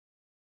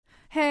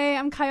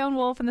I'm Kyone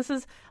Wolf, and this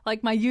is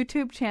like my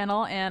YouTube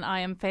channel, and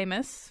I am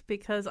famous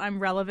because I'm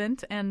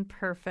relevant and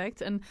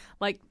perfect and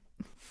like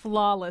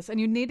flawless, and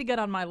you need to get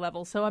on my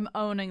level, so I'm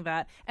owning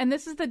that. And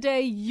this is the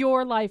day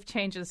your life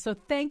changes. So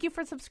thank you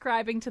for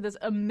subscribing to this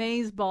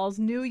Amazeballs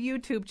new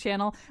YouTube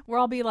channel where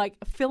I'll be like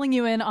filling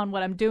you in on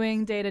what I'm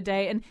doing day to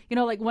day. And you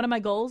know, like one of my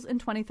goals in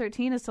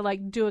 2013 is to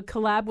like do a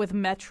collab with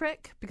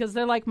Metric, because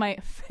they're like my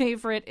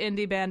favorite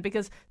indie band,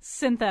 because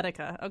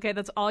Synthetica. Okay,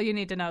 that's all you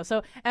need to know.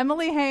 So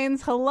Emily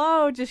Haynes,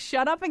 hello, just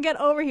shut up and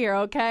get over here,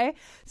 okay?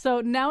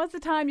 So now is the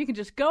time you can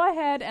just go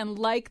ahead and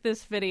like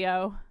this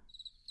video.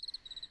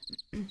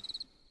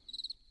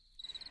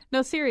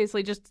 No,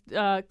 seriously, just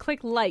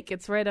click like.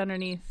 It's right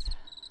underneath.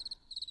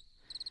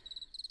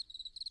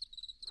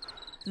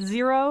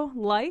 0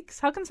 likes?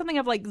 How can something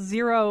have like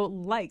 0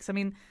 likes? I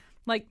mean,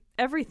 like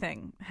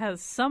everything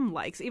has some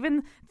likes.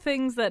 Even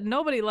things that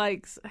nobody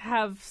likes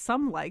have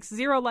some likes.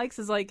 0 likes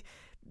is like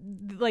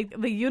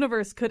the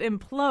universe could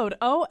implode.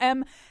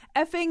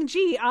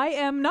 OMFing I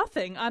am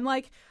nothing. I'm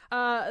like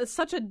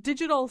such a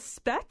digital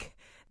speck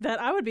that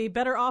I would be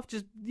better off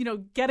just, you know,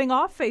 getting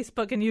off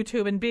Facebook and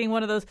YouTube and being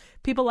one of those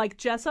people like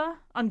Jessa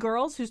on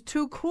Girls who's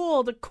too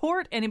cool to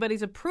court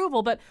anybody's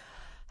approval. But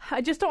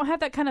I just don't have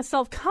that kind of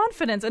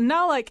self-confidence. And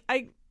now, like,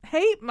 I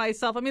hate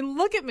myself. I mean,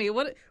 look at me.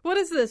 What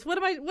is this?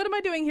 What am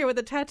I doing here with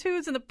the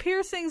tattoos and the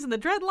piercings and the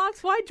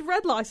dreadlocks? Why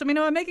dreadlocks? I mean,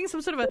 am I making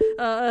some sort of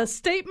a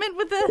statement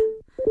with the...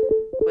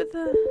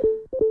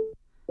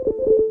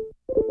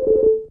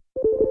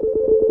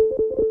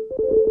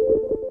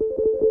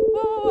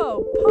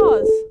 Whoa,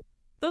 pause.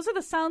 Those are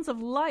the sounds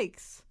of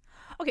likes.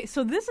 Okay,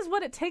 so this is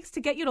what it takes to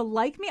get you to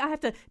like me? I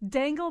have to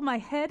dangle my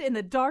head in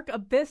the dark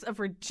abyss of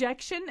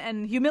rejection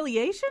and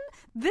humiliation?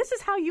 This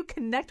is how you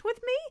connect with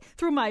me?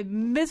 Through my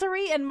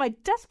misery and my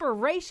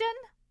desperation?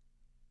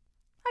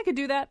 I could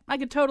do that. I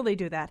could totally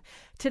do that.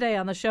 Today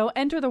on the show,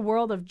 enter the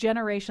world of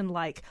Generation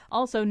Like.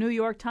 Also, New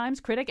York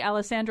Times critic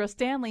Alessandra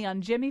Stanley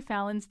on Jimmy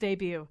Fallon's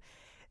debut.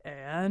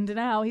 And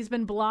now he's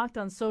been blocked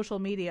on social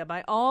media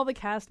by all the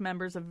cast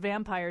members of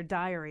Vampire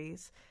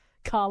Diaries.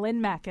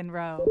 Colin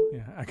McEnroe.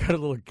 Yeah, I got a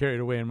little carried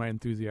away in my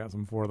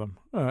enthusiasm for them.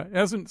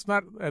 It's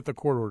not at the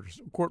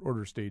court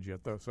order stage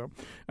yet, though, so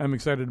I'm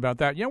excited about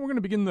that. Yeah, we're going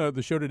to begin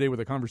the show today with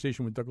a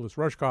conversation with Douglas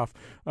Rushkoff,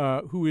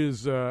 who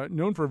is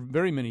known for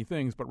very many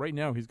things, but right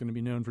now he's going to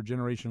be known for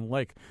Generation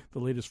Like, the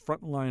latest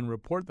Frontline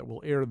report that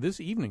will air this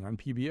evening on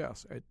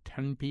PBS at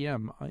 10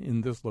 p.m.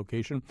 In this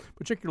location.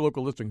 But check your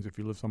local listings if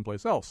you live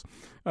someplace else.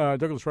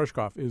 Douglas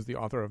Rushkoff is the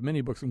author of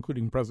many books,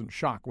 including Present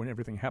Shock, When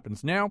Everything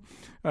Happens Now.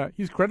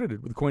 He's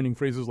credited with coining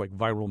phrases like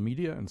viral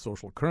media and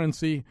social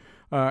currency.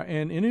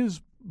 And in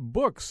his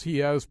books, he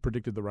has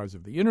predicted the rise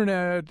of the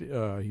internet.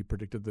 He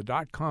predicted the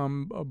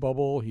dot-com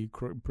bubble. He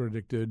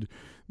predicted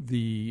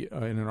in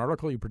an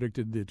article, he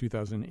predicted the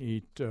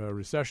 2008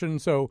 recession.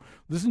 So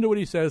listen to what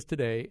he says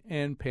today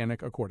and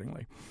panic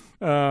accordingly.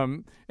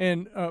 But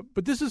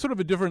this is sort of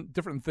a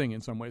different thing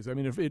in some ways. I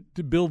mean, if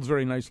it builds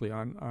very nicely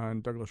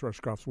on Douglas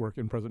Rushkoff's work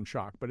in Present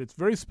Shock, but it's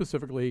very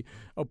specifically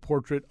a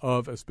portrait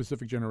of a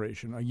specific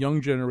generation, a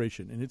young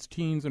generation in its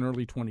teens and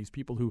early 20s,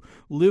 people who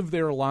live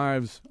their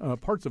lives,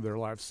 parts of their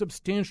lives,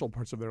 substantial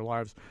parts of their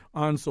lives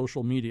on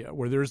social media,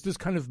 where there's this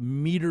kind of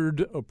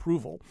metered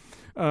approval.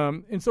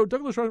 And so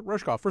Douglas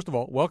Rushkoff, first of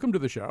all, welcome to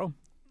the show.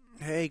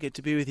 Hey, good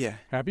to be with you.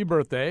 Happy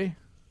birthday.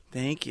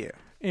 Thank you.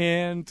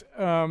 And,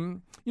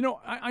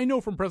 I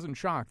know from Present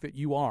Shock that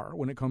you are,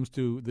 when it comes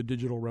to the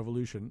digital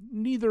revolution,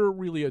 neither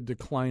really a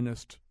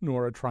declinist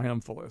nor a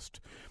triumphalist.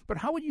 But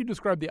how would you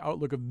describe the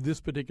outlook of this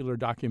particular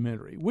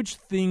documentary? Which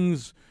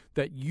things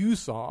that you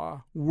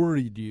saw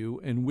worried you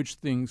and which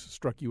things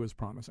struck you as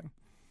promising?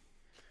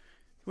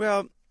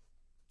 Well,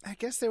 I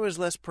guess there was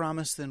less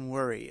promise than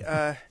worry.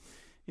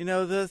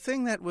 The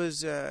thing that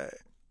was,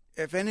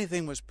 if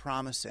anything was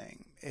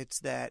promising, it's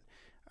that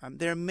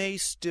there may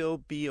still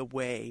be a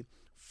way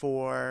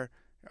for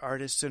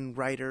artists and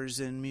writers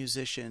and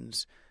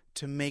musicians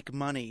to make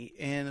money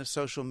in a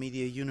social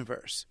media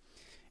universe.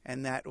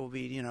 And that will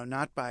be,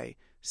 not by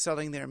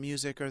selling their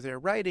music or their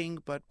writing,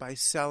 but by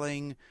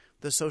selling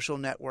the social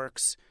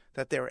networks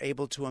that they're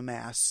able to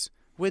amass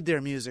with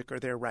their music or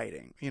their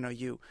writing.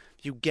 You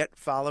get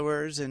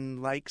followers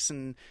and likes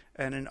and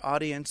an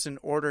audience in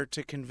order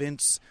to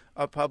convince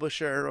a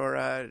publisher or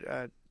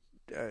a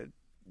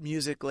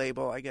music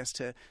label, I guess,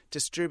 to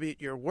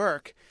distribute your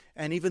work.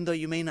 And even though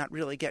you may not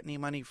really get any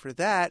money for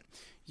that,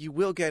 you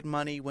will get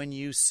money when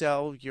you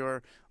sell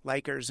your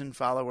likers and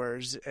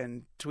followers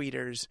and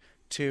tweeters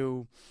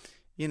to,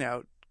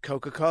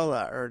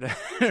 Coca-Cola or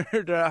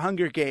to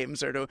Hunger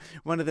Games or to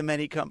one of the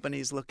many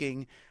companies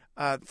looking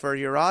for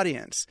your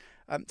audience.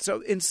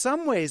 So in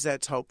some ways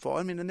that's hopeful.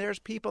 I mean, and there's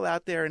people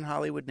out there in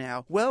Hollywood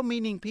now,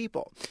 well-meaning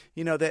people,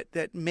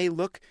 that may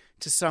look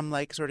to some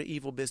like sort of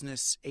evil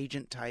business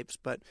agent types,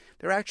 but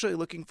they're actually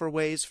looking for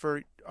ways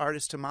for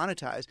artists to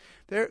monetize.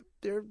 They're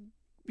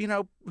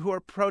who are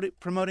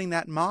promoting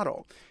that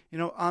model.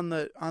 On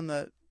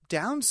the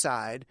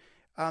downside,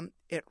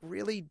 it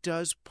really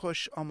does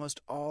push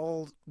almost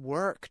all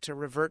work to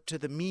revert to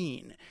the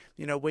mean.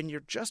 When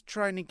you're just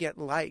trying to get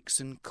likes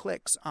and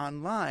clicks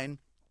online,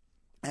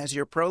 as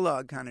your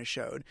prologue kind of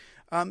showed,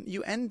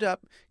 you end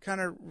up kind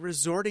of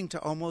resorting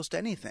to almost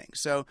anything.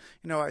 So,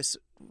 I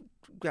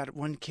got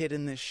one kid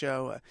in this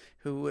show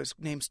who was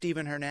named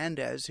Steven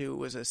Hernandez, who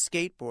was a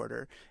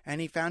skateboarder,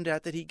 and he found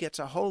out that he gets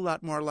a whole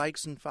lot more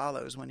likes and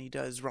follows when he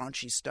does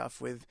raunchy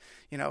stuff with,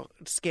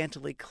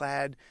 scantily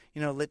clad,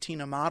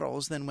 Latina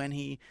models than when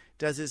he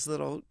does his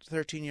little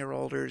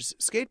 13-year-older's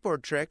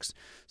skateboard tricks.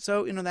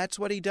 So, that's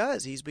what he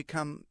does. He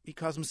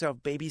calls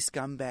himself Baby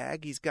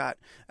Scumbag. He's got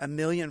 1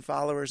 million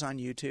followers on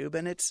YouTube,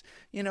 and it's,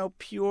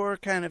 pure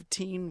kind of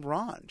teen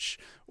raunch.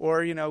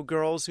 Or,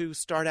 girls who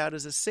start out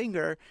as a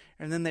singer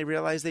and then they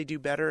realize they do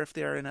better if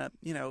they're in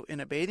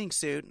a bathing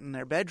suit in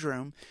their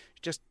bedroom,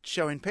 just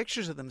showing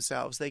pictures of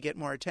themselves. They get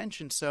more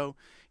attention. So,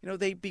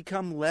 they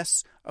become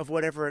less of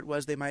whatever it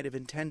was they might have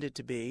intended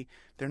to be.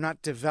 They're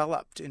not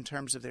developed in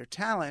terms of their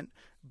talent,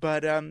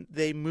 but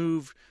they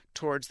move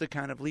towards the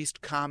kind of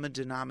least common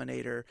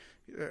denominator,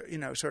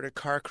 sort of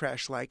car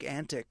crash-like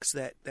antics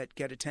that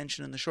get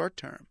attention in the short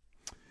term.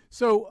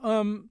 So,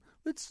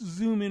 let's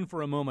zoom in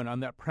for a moment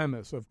on that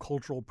premise of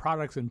cultural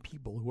products and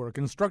people who are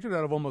constructed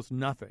out of almost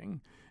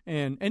nothing,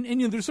 and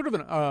there's sort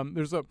of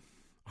there's a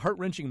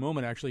heart-wrenching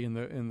moment actually in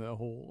the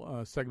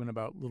whole segment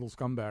about little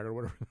scumbag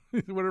or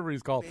whatever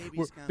he's called,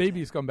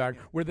 baby scumbag,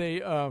 yeah. Where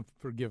they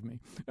forgive me,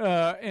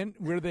 and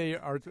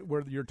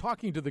where you're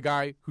talking to the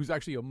guy who's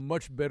actually a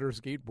much better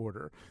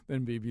skateboarder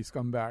than baby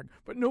scumbag,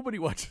 but nobody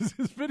watches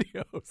his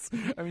videos.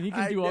 I mean, he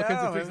can do all kinds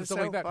of tricks and stuff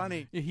like that.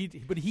 Funny.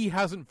 But he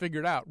hasn't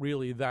figured out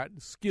really that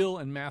skill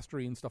and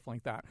mastery and stuff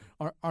like that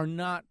are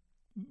not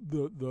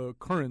the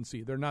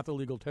currency. They're not the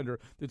legal tender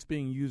that's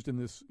being used in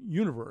this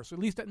universe, at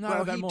least not at that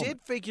moment. Well, he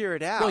did figure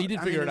it out. Well, he did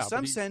figure it out. In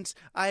some sense,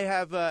 I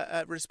have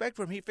respect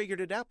for him. He figured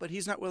it out, but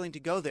he's not willing to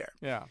go there.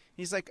 Yeah.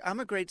 He's like,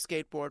 I'm a great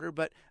skateboarder,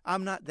 but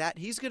I'm not that.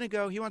 He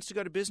wants to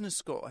go to business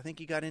school. I think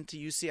he got into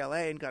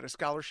UCLA and got a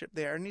scholarship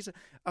there, and he's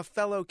a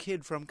fellow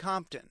kid from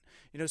Compton.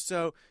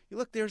 So you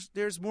look,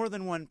 there's more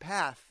than one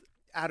path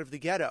out of the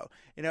ghetto,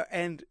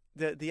 and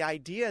the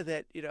idea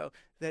that,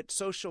 that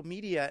social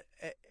media,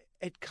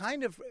 it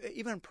kind of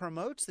even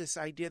promotes this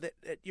idea that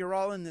you're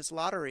all in this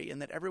lottery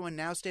and that everyone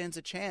now stands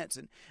a chance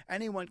and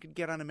anyone could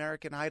get on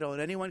American Idol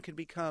and anyone could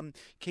become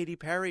Katy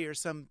Perry or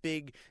some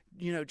big,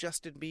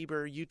 Justin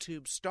Bieber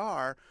YouTube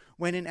star,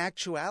 when in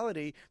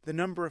actuality, the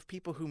number of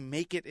people who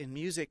make it in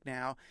music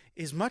now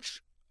is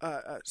much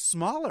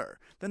smaller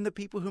than the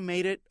people who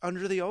made it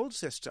under the old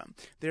system.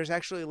 There's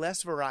actually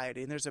less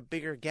variety and there's a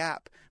bigger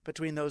gap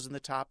between those on the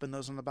top and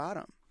those on the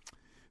bottom.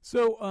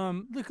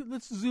 So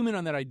let's zoom in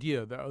on that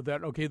idea, though,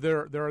 that, okay,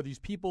 there are these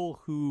people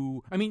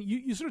who, I mean,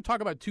 you sort of talk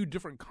about two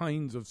different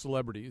kinds of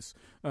celebrities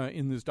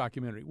in this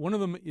documentary. One of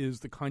them is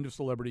the kind of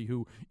celebrity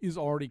who is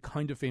already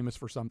kind of famous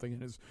for something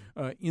and is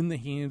in the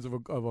hands of a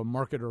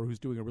marketer who's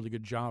doing a really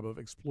good job of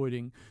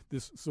exploiting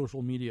this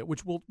social media,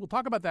 which we'll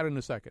talk about that in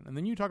a second. And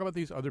then you talk about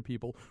these other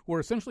people who are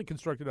essentially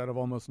constructed out of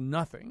almost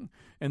nothing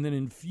and then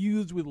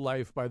infused with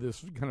life by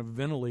this kind of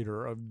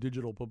ventilator of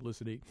digital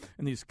publicity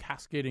and these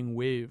cascading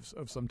waves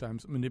of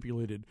sometimes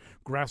manipulated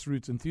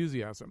grassroots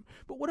enthusiasm.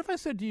 But what if I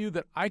said to you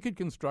that I could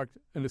construct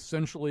an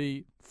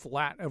essentially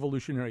flat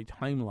evolutionary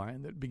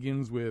timeline that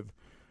begins with,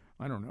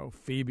 I don't know,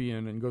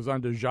 Fabian and goes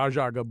on to Zsa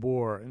Zsa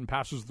Gabor and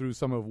passes through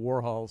some of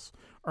Warhol's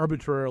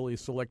arbitrarily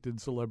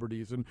selected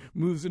celebrities and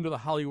moves into the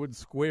Hollywood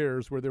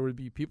squares where there would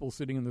be people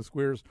sitting in the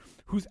squares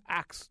whose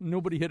acts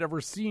nobody had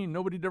ever seen.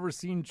 Nobody had ever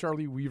seen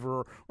Charlie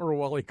Weaver or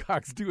Wally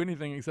Cox do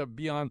anything except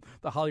be on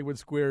the Hollywood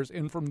squares.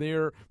 And from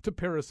there to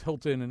Paris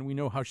Hilton, and we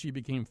know how she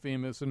became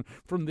famous. And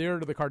from there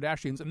to the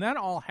Kardashians. And that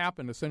all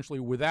happened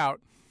essentially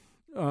without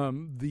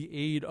the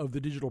aid of the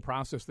digital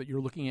process that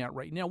you're looking at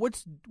right now.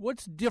 What's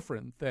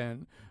different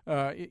then?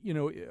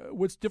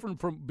 What's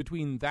different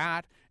between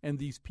that and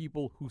these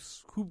people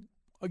who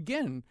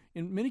again,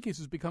 in many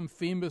cases, become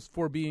famous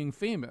for being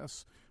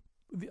famous?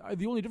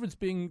 The only difference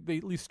being they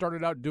at least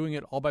started out doing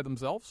it all by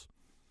themselves.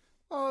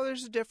 Oh,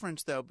 there's a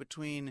difference though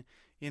between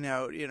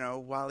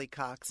Wally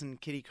Cox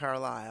and Kitty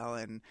Carlisle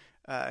and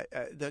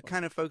the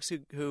kind of folks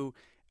who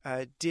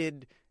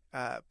did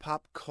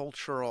pop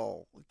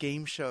cultural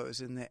game shows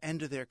in the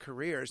end of their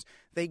careers.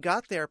 They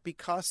got there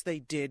because they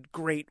did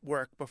great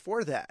work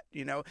before that.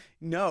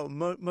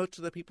 Most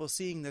of the people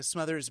seeing the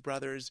Smothers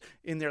Brothers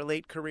in their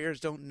late careers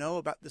don't know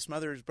about the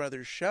Smothers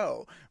Brothers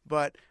show,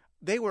 but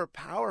they were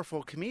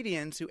powerful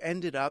comedians who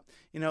ended up,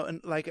 and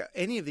like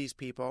any of these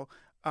people,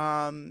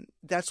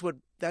 that's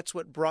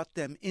what brought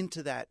them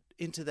into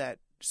that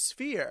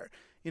sphere.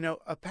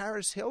 A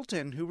Paris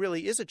Hilton, who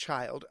really is a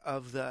child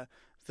of the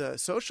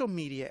social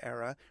media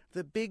era,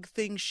 the big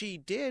thing she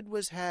did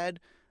was had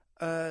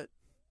a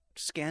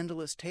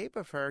scandalous tape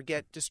of her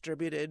get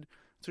distributed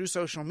through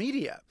social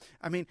media.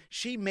 I mean,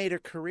 she made a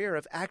career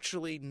of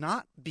actually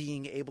not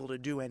being able to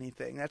do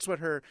anything. That's what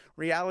her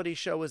reality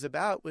show was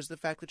about, was the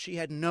fact that she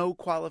had no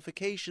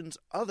qualifications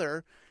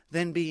other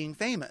than being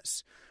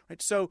famous.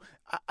 Right? So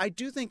I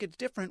do think it's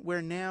different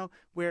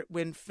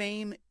when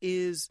fame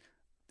is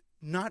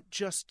not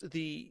just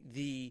the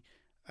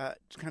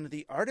kind of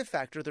the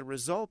artifact or the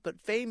result, but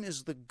fame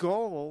is the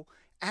goal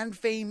and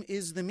fame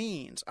is the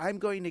means. I'm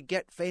going to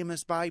get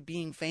famous by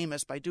being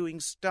famous, by doing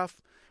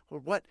stuff or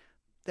what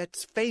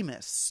that's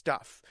famous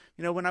stuff.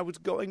 You know, when I was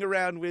going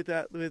around with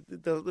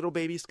the little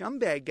baby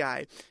scumbag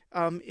guy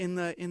in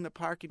the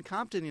park in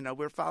Compton, you know,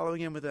 we're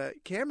following him with a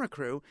camera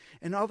crew,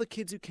 and all the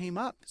kids who came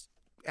up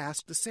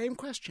asked the same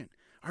question.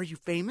 Are you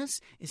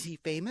famous? Is he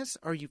famous?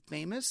 Are you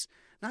famous?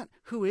 Not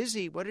who is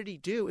he? What did he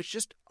do? It's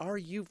just, are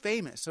you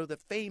famous? So the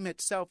fame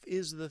itself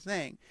is the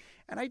thing.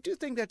 And I do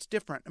think that's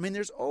different. I mean,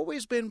 there's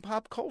always been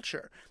pop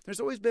culture. There's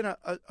always been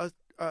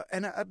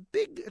a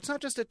big, it's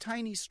not just a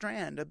tiny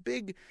strand, a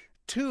big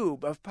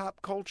tube of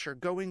pop culture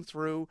going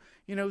through,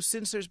 you know,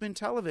 since there's been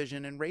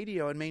television and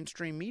radio and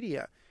mainstream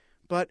media.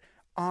 But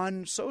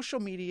on social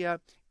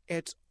media,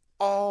 it's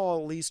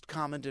all least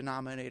common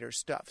denominator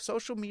stuff.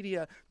 Social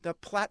media, the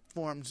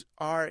platforms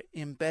are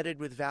embedded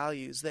with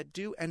values that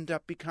do end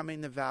up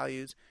becoming the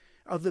values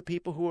of the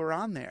people who are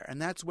on there.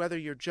 And that's whether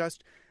you're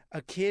just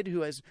a kid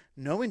who has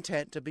no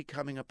intent to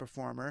becoming a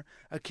performer,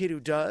 a kid who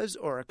does,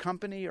 or a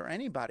company or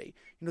anybody.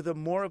 You know, the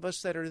more of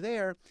us that are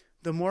there,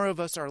 the more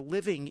of us are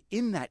living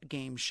in that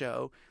game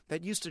show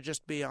that used to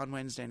just be on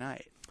Wednesday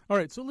night. All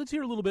right, so let's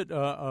hear a little bit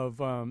of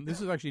this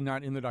is actually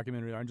not in the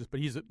documentary, but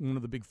he's one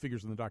of the big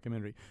figures in the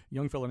documentary, a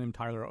young fellow named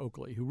Tyler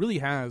Oakley, who really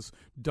has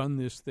done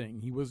this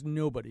thing. He was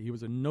nobody. He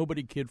was a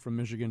nobody kid from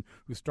Michigan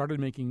who started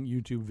making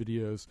YouTube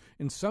videos,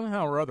 and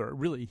somehow or other,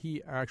 really,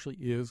 he actually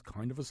is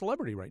kind of a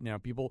celebrity right now.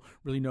 People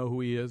really know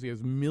who he is. He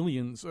has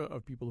millions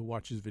of people who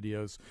watch his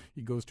videos.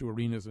 He goes to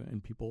arenas,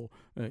 and people,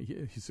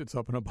 he sits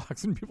up in a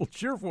box, and people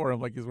cheer for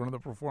him like he's one of the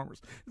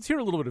performers. Let's hear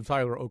a little bit of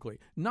Tyler Oakley.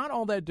 Not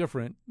all that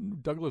different,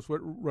 Douglas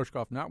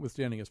Rushkoff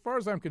notwithstanding, as far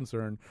as I'm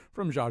concerned,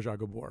 from Zsa Zsa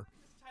Gabor.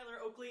 Tyler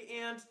Oakley,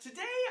 and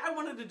today I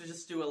wanted to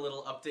just do a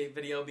little update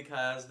video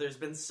because there's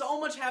been so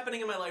much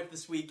happening in my life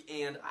this week,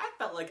 and I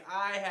felt like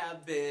I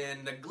have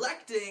been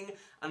neglecting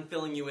on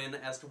filling you in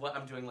as to what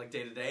I'm doing like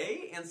day to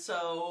day, and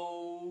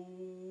so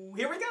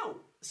here we go.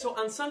 So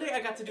on Sunday,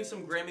 I got to do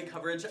some Grammy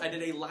coverage. I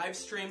did a live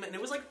stream, and it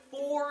was like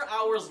 4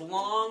 hours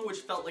long, which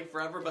felt like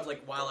forever, but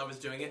like while I was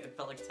doing it, it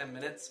felt like 10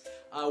 minutes,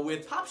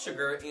 with Pop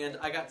Sugar, and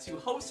I got to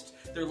host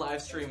their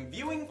live stream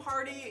viewing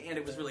party, and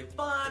it was really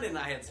fun, and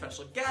I had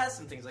special guests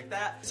and things like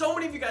that. So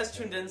many of you guys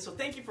tuned in, so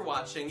thank you for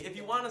watching. If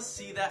you want to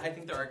see that, I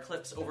think there are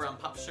clips over on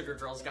Pop Sugar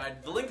Girls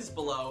Guide. The link is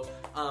below,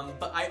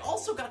 but I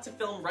also got to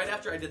film, right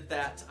after I did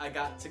that, I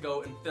got to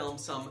go and film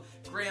some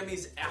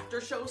Grammys after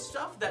show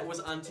stuff that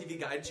was on TV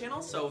Guide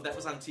channel, so that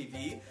was on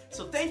TV.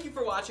 So thank you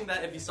for watching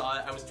that. If you saw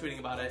it, I was tweeting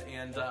about it,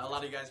 and a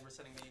lot of you guys were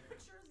sending me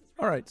pictures.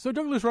 All right, so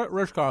Douglas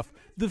Rushkoff,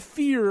 the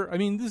fear, I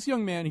mean, this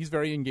young man, he's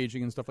very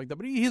engaging and stuff like that,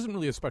 but he isn't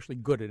really especially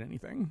good at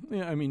anything.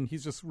 I mean,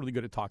 he's just really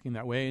good at talking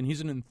that way, and he's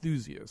an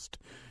enthusiast.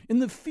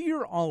 And the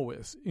fear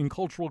always in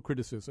cultural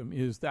criticism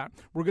is that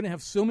we're going to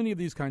have so many of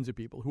these kinds of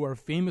people who are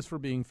famous for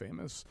being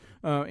famous,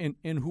 and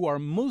who are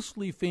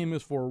mostly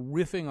famous for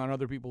riffing on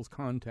other people's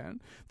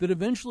content, that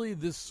eventually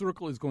this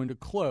circle is going to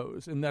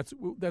close, and that's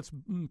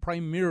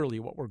primarily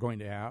what we're going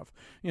to have.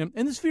 And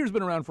this fear has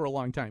been around for a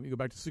long time. You go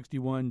back to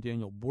 1961,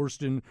 Daniel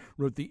Boorstin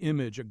wrote The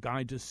Image, a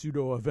guide to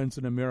pseudo-events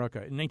in America.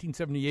 In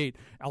 1978,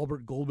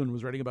 Albert Goldman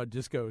was writing about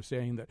disco,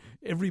 saying that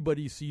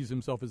everybody sees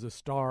himself as a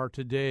star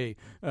today.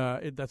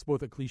 That's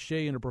both a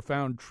cliche and a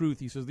profound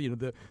truth. He says,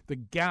 the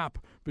gap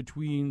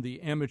between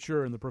the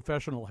amateur and the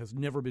professional has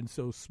never been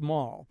so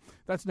small.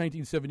 That's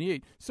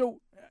 1978. So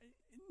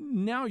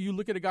now you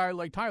look at a guy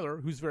like Tyler,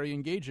 who's very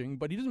engaging,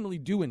 but he doesn't really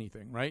do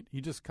anything, right?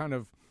 He just kind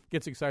of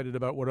gets excited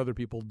about what other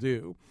people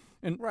do.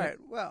 And right.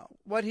 Well,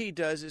 what he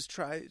does is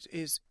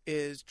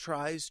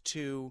tries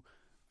to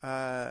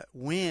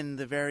win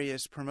the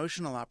various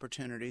promotional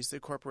opportunities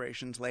that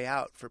corporations lay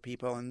out for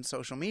people in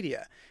social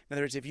media. In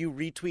other words, if you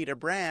retweet a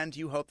brand,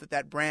 you hope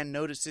that brand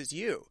notices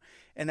you.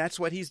 And that's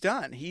what he's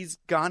done. He's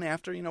gone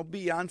after,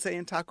 Beyonce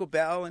and Taco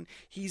Bell, and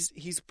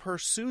he's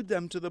pursued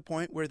them to the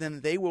point where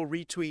then they will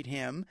retweet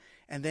him,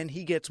 and then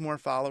he gets more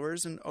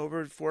followers. And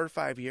over 4 or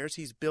 5 years,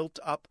 he's built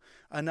up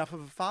enough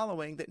of a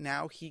following that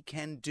now he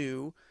can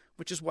do,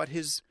 which is what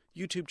his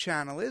YouTube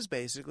channel is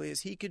basically,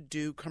 is he could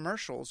do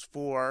commercials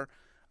for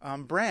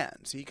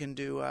brands. He can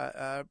do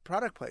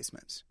product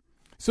placements.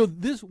 So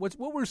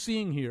what we're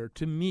seeing here,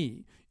 to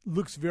me,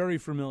 looks very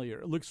familiar.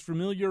 It looks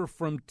familiar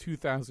from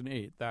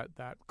 2008,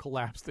 that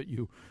collapse that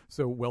you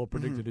so well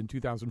predicted in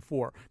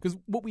 2004. Because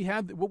what we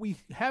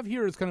have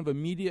here is kind of a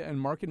media and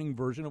marketing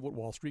version of what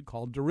Wall Street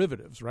called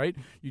derivatives, right?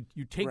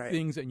 You take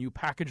things and you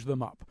package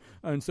them up.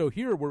 And so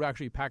here we're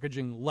actually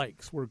packaging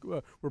likes. We're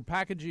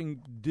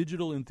packaging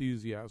digital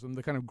enthusiasm,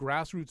 the kind of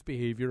grassroots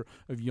behavior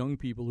of young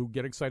people who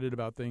get excited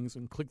about things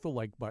and click the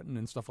like button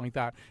and stuff like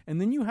that.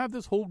 And then you have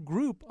this whole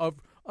group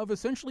of of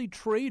essentially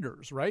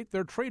traders, right?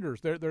 They're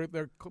traders.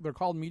 They're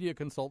called media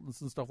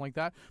consultants and stuff like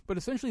that. But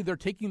essentially, they're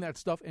taking that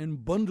stuff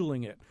and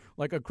bundling it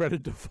like a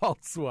credit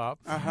default swap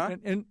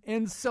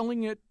and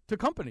selling it to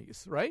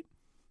companies, right?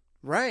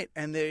 Right,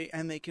 and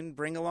they can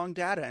bring along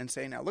data and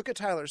say, now look at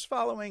Tyler's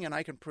following, and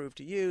I can prove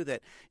to you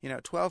that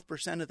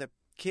 12% of the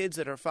kids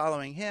that are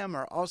following him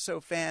are also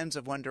fans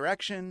of One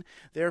Direction.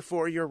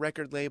 Therefore, your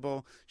record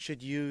label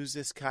should use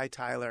this guy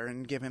Tyler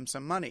and give him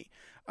some money.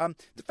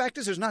 The fact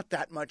is, there's not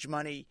that much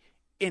money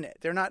in it.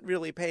 They're not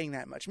really paying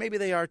that much. Maybe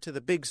they are to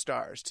the big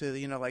stars, to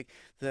like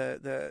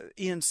the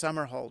Ian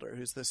Somerhalder,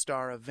 who's the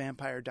star of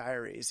Vampire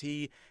Diaries.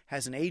 He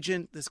has an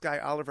agent, this guy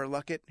Oliver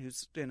Luckett,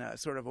 who's in a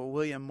sort of a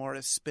William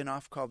Morris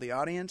spin-off called The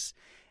Audience,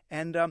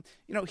 and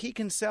he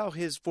can sell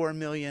his 4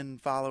 million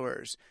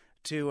followers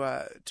to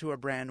a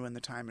brand when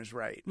the time is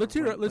right. Let's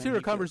hear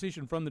a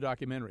conversation from the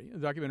documentary. The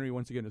documentary,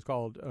 once again, is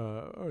called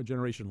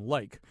Generation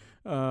Like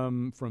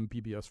from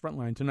PBS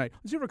Frontline tonight.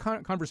 Let's hear a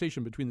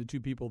conversation between the two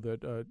people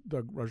that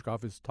Doug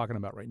Rushkoff is talking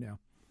about right now.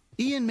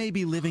 Ian may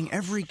be living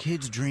every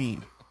kid's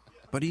dream,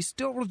 but he's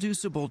still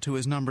reducible to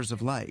his numbers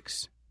of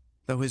likes,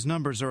 though his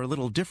numbers are a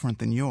little different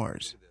than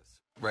yours.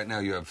 Right now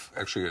you're at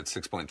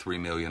 6.3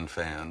 million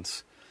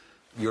fans.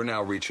 You're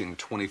now reaching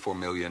 24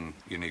 million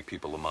unique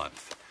people a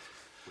month.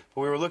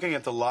 We were looking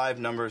at the live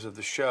numbers of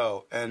the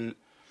show, and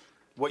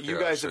what you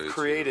guys have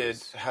created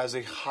has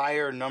a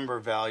higher number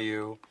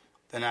value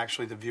than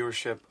actually the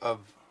viewership of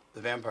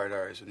the Vampire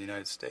Diaries in the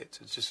United States.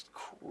 It's just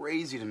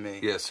crazy to me.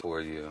 Yes,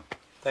 for you.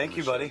 Thank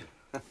you, buddy.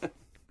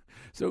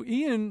 So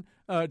Ian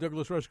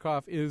Douglas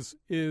Rushkoff is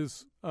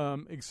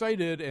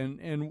excited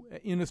and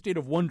in a state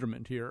of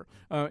wonderment here.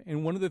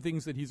 And one of the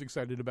things that he's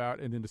excited about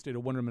and in a state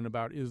of wonderment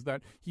about is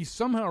that he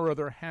somehow or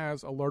other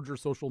has a larger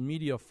social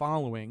media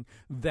following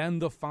than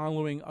the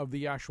following of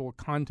the actual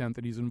content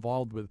that he's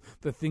involved with,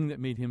 the thing that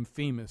made him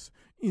famous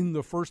in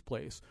the first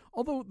place.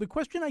 Although the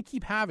question I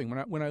keep having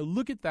when I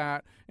look at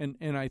that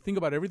and I think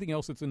about everything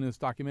else that's in this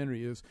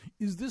documentary is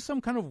this some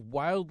kind of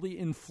wildly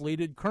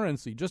inflated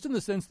currency? Just in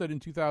the sense that in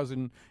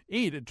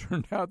 2008 it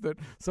turned out that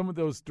some of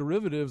those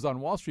derivatives on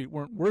Wall Street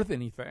weren't worth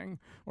anything,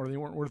 or they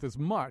weren't worth as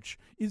much.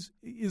 Is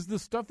the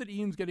stuff that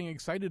Ian's getting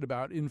excited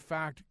about, in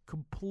fact,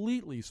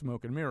 completely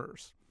smoke and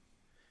mirrors?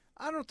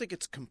 I don't think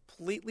it's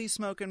completely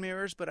smoke and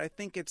mirrors, but I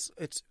think it's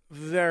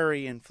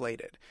very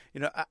inflated.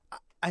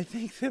 I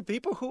think the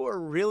people who are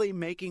really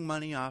making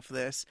money off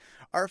this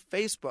are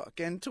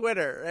Facebook and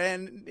Twitter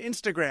and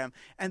Instagram,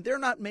 and they're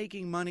not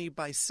making money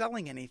by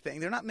selling anything.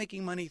 They're not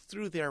making money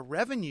through their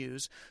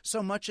revenues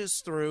so much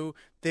as through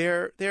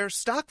their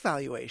stock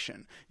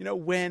valuation.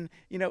 When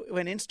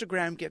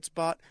Instagram gets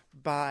bought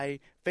by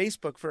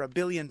Facebook for $1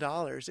 billion,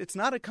 it's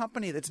not a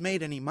company that's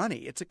made any money.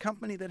 It's a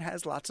company that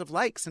has lots of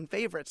likes and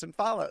favorites and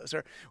follows.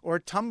 Or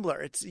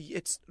Tumblr,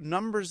 it's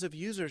numbers of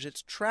users,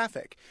 it's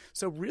traffic.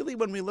 So really,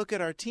 when we look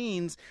at our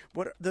teens,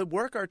 what the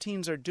work our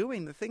teens are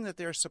doing, the thing that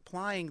they're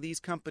supplying these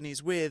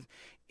companies with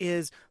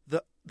is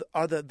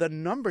the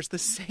numbers, the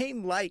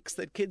same likes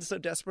that kids so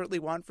desperately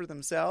want for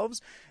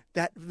themselves.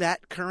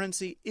 That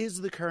currency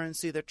is the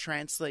currency that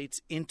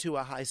translates into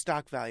a high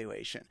stock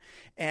valuation.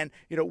 And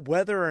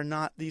whether or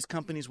not these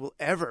companies will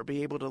ever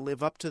be able to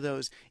live up to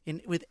those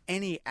with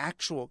any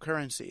actual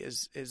currency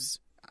is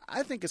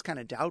I think is kind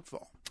of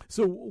doubtful.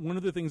 So one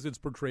of the things that's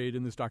portrayed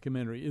in this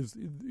documentary is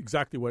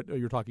exactly what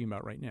you're talking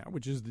about right now,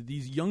 which is that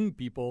these young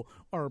people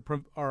are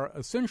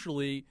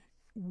essentially,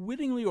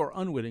 wittingly or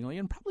unwittingly,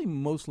 and probably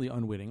mostly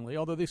unwittingly,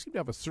 although they seem to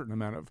have a certain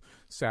amount of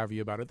savvy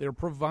about it, they're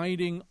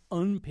providing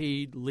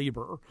unpaid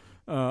labor,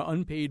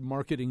 unpaid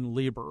marketing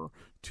labor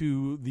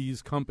to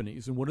these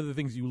companies. And one of the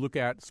things you look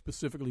at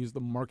specifically is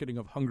the marketing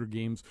of Hunger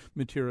Games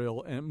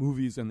material and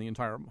movies and the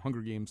entire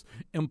Hunger Games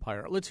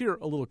empire. Let's hear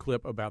a little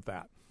clip about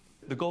that.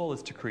 The goal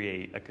is to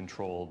create a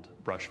controlled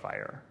brush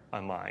fire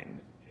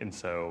online. And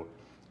so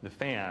the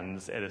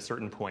fans at a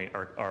certain point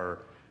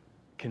are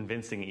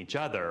convincing each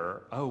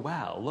other, oh,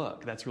 wow,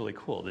 look, that's really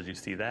cool. Did you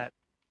see that?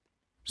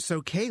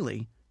 So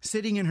Kaylee,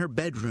 sitting in her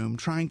bedroom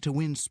trying to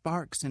win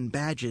sparks and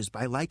badges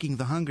by liking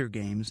the Hunger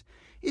Games,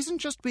 isn't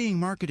just being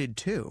marketed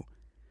to.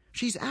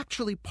 She's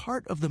actually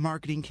part of the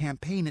marketing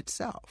campaign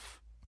itself.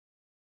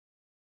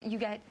 You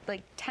get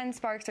like 10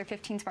 sparks or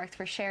 15 sparks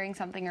for sharing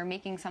something or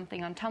making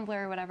something on Tumblr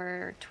or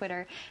whatever,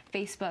 Twitter,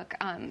 Facebook.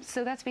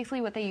 So that's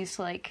basically what they use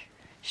to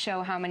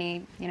show how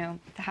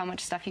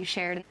much stuff you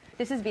shared.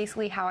 This is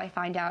basically how I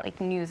find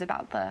out news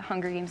about the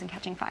Hunger Games and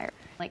Catching Fire.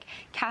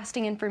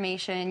 Casting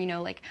information,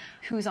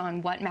 who's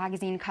on what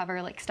magazine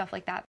cover, stuff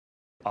like that.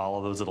 All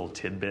of those little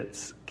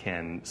tidbits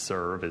can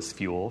serve as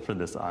fuel for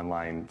this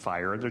online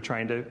fire they're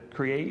trying to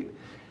create.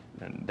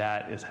 And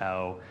that is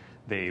how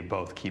they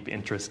both keep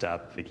interest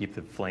up, they keep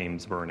the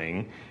flames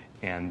burning,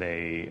 and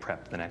they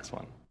prep the next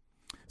one.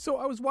 So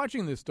I was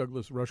watching this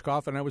Douglas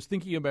Rushkoff, and I was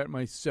thinking about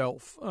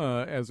myself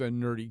as a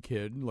nerdy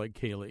kid like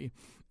Kaylee,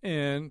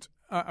 and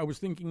I was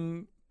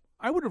thinking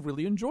I would have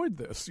really enjoyed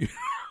this.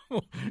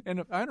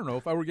 And I don't know,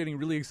 if I were getting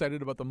really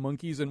excited about the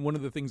monkeys, and one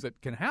of the things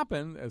that can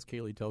happen, as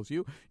Kaylee tells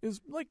you,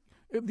 is like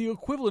the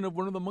equivalent of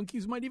one of the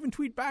monkeys might even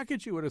tweet back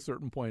at you at a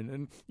certain point.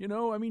 And,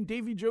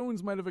 Davy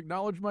Jones might have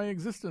acknowledged my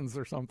existence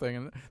or something.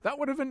 And that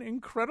would have been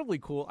incredibly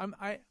cool.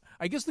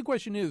 I guess the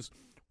question is,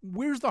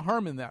 where's the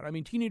harm in that? I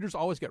mean, teenagers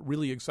always get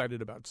really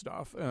excited about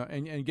stuff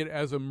and get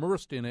as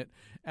immersed in it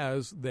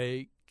as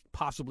they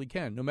possibly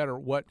can, no matter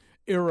what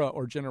era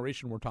or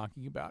generation we're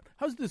talking about.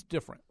 How's this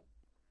different?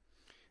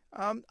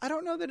 I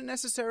don't know that it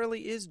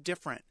necessarily is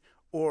different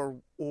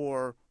or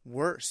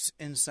worse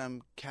in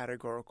some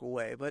categorical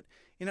way, but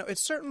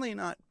it's certainly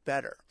not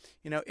better.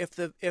 If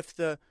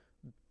the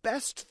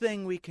best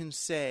thing we can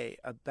say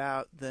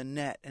about the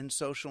net and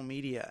social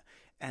media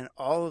and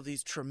all of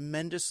these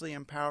tremendously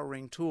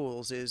empowering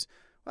tools is,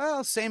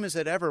 well, same as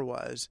it ever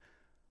was,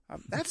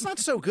 that's not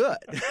so good.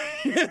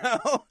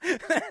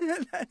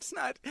 That's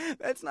not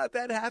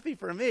that happy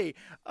for me,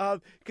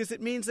 because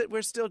it means that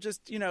we're still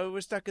just, we're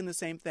stuck in the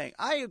same thing.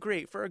 I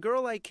agree. For a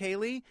girl like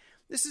Kaylee,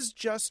 this is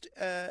just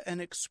an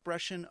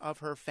expression of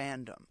her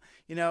fandom,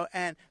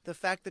 and the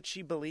fact that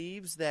she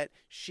believes that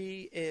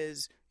she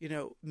is,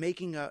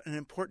 making an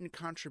important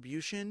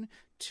contribution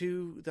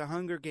to the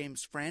Hunger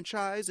Games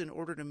franchise in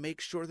order to make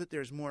sure that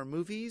there's more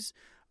movies.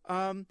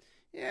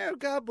 Yeah,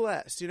 God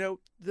bless.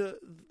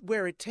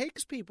 Where it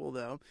takes people,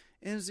 though,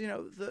 is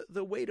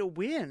the way to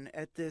win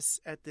at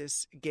this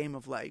game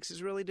of likes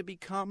is really to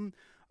become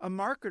a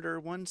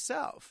marketer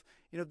oneself.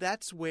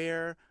 That's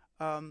where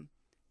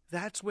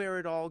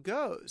it all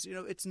goes.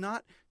 It's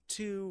not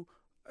to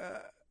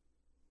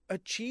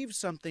achieve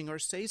something or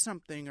say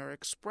something or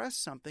express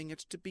something.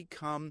 It's to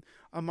become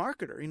a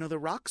marketer. The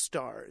rock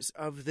stars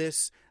of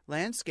this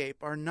landscape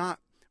are not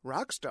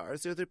rock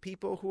stars. They're the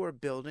people who are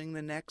building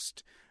the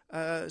next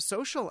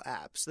social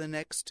apps, the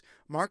next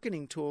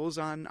marketing tools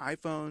on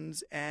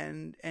iPhones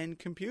and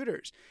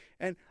computers.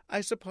 And I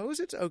suppose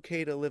it's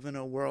okay to live in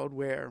a world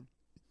where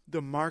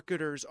the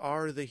marketers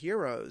are the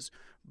heroes,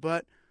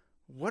 but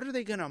what are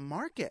they going to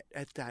market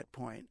at that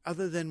point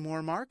other than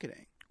more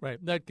marketing? Right.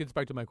 That gets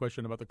back to my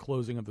question about the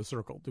closing of the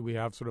circle. Do we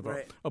have sort of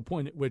a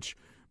point at which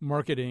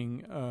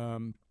marketing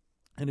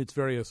and its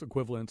various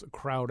equivalents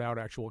crowd out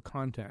actual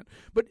content?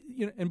 But,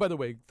 and by the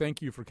way,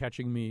 thank you for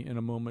catching me in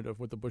a moment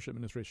of what the Bush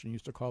administration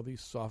used to call the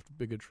soft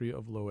bigotry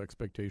of low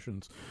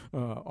expectations.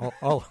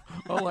 All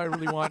I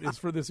really want is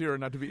for this era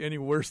not to be any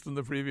worse than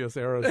the previous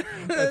eras.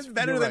 It's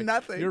better than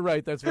nothing. You're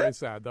right. That's very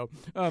sad, though.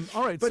 All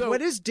right. But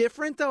what is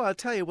different, though, I'll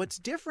tell you, what's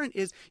different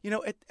is,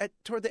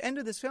 toward the end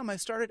of this film, I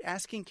started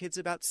asking kids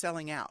about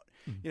selling out.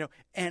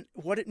 And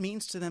what it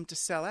means to them to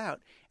sell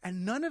out.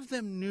 And none of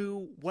them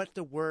knew what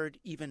the word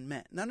even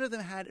meant. None of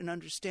them had an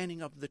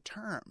understanding of the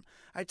term.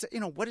 I'd say,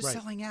 what is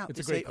selling out?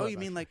 They say, you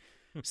mean like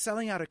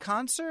selling out a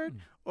concert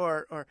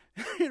or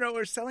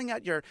or selling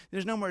out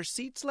there's no more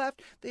seats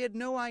left? They had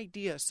no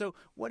idea. So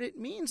what it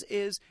means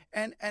is,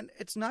 and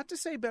it's not to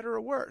say better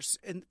or worse,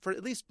 and for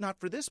at least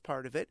not for this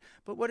part of it,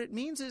 but what it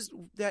means is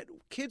that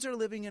kids are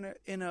living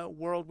in a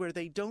world where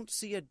they don't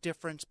see a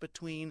difference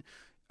between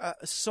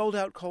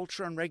sold-out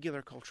culture and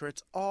regular culture.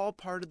 It's all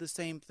part of the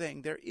same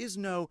thing. There is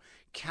no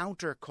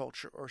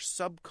counterculture or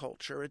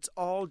subculture. It's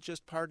all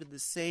just part of the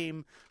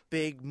same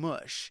big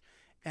mush.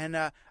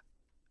 And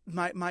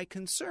my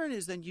concern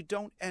is then you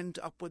don't end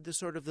up with the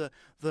sort of the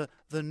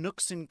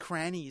nooks and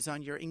crannies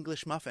on your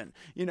English muffin.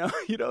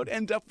 You don't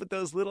end up with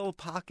those little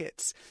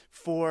pockets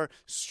for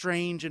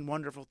strange and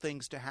wonderful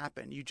things to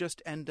happen. You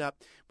just end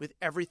up with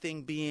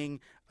everything being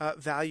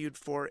valued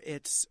for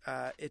its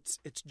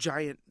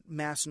giant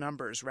mass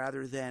numbers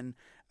rather than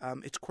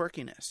its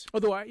quirkiness.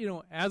 Although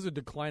as a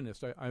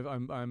declinist,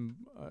 I'm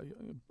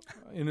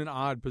in an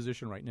odd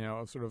position right now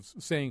of sort of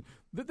saying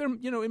that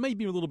it may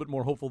be a little bit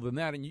more hopeful than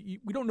that, and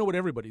we don't know what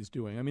everybody's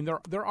doing. I mean,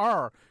 there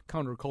are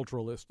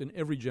counterculturalists in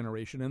every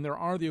generation, and there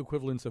are the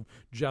equivalents of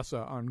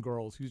Jessa on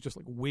Girls, who's just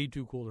like way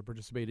too cool to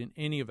participate in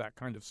any of that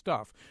kind of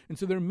stuff. And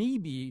so there may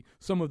be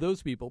some of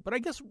those people, but I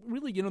guess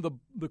really,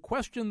 the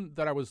question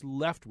that I was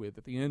left with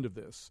at the end of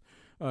this,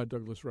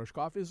 Douglas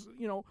Rushkoff, is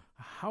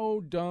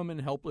how dumb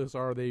and helpless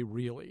are they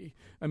really?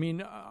 I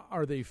mean,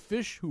 are they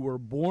fish who were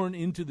born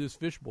into this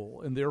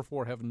fishbowl and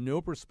therefore have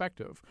no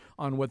perspective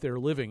on what they're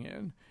living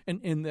in?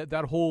 And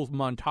that whole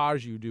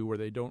montage you do where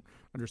they don't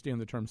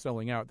understand the term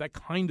selling out, that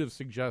kind of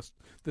suggests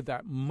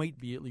that might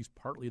be at least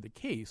partly the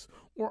case.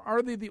 Or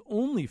are they the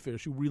only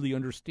fish who really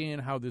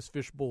understand how this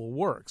fishbowl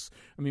works?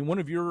 I mean, one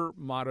of your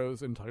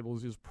mottos and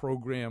titles is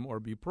program or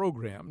be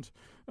programmed.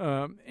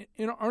 And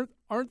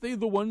aren't they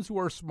the ones who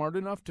are smart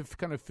enough to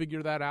kind of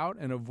figure that out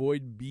and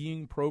avoid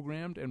being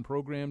programmed and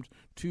programmed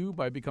too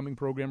by becoming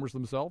programmers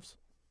themselves?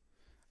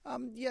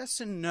 Yes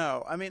and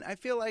no. I mean, I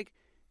feel like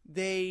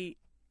they're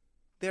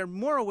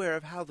more aware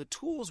of how the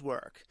tools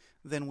work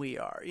than we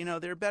are.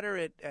 They're better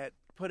at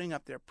putting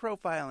up their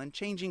profile and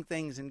changing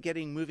things and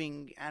getting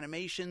moving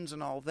animations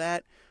and all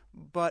that.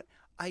 But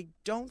I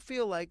don't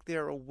feel like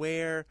they're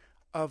aware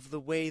of the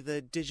way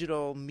the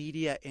digital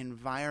media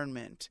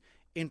environment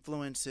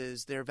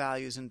influences their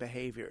values and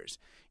behaviors.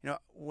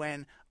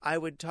 When I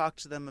would talk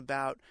to them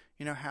about,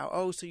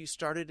 how, so you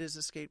started as a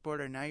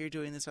skateboarder, now you're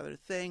doing this other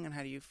thing, and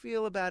how do you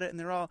feel about it? And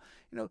they're all,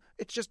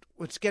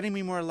 it's getting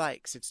me more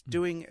likes. It's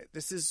doing,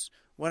 this is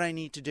what I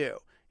need to do.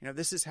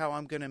 This is how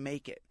I'm going to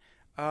make it.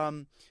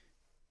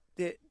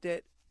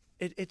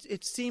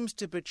 It seems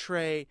to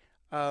betray,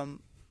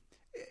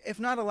 if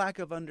not a lack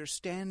of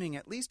understanding,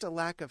 at least a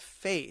lack of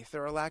faith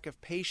or a lack of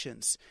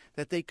patience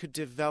that they could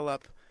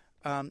develop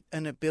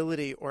an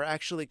ability or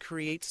actually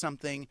create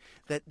something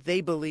that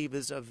they believe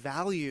is of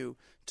value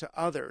to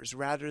others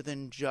rather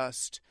than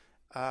just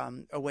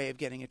a way of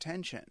getting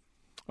attention.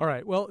 All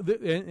right. Well,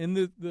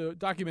 the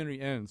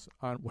documentary ends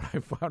on what I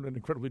found an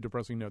incredibly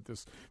depressing note.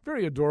 This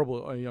very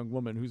adorable young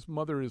woman whose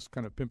mother is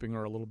kind of pimping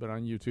her a little bit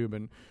on YouTube,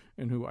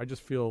 and who I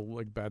just feel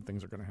like bad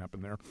things are going to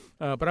happen there.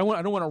 But I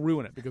don't want to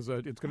ruin it because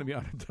it's going to be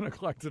on at 10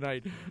 o'clock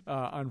tonight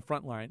on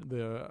Frontline.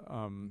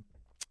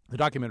 The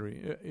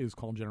documentary is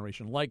called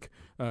Generation Like.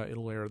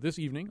 It'll air this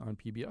evening on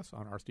PBS,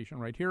 on our station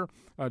right here.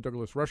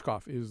 Douglas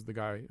Rushkoff is the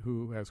guy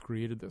who has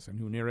created this and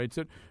who narrates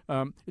it.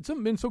 It's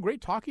been so great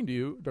talking to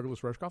you,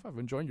 Douglas Rushkoff. I've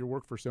enjoyed your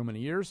work for so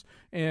many years.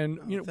 And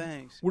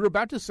thanks. We're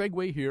about to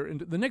segue here. And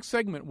the next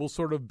segment will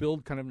sort of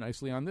build kind of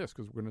nicely on this,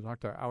 because we're going to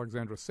talk to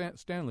Alexandra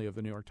Stanley of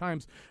the New York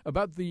Times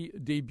about the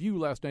debut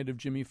last night of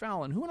Jimmy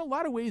Fallon, who in a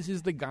lot of ways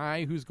is the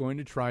guy who's going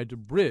to try to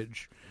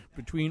bridge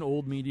between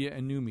old media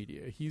and new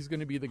media. He's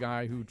going to be the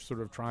guy who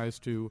sort of tries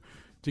to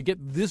get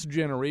this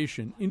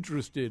generation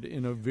interested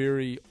in a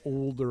very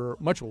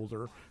much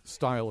older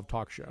style of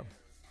talk show.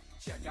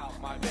 Check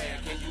out my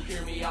band, can you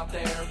hear me out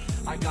there?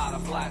 I got a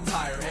flat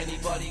tire,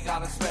 anybody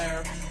got a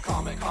spare?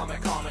 Comment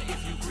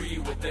if you agree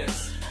with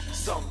this.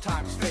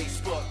 Sometimes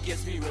Facebook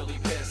gets me really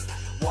pissed.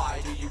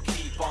 Why do you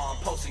keep on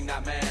posting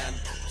that, man?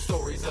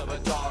 Stories of a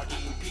dog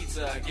eating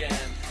pizza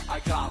again. I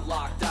got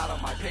locked out of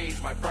my page,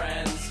 my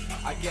friends.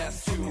 I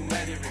guess too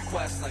many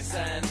requests I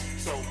send,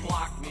 so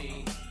block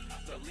me.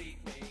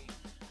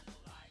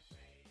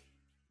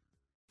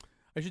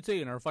 I should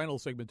say in our final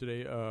segment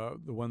today,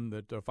 the one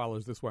that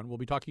follows this one, we'll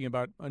be talking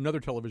about another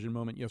television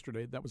moment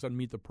yesterday. That was on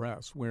Meet the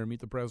Press, where Meet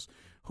the Press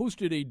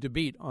hosted a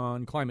debate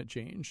on climate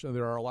change.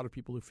 There are a lot of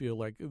people who feel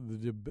like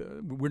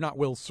we're not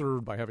well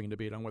served by having a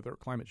debate on whether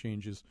climate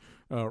change is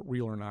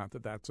real or not,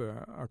 that's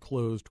a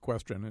closed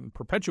question. And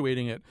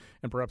perpetuating it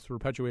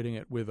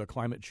with a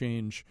climate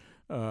change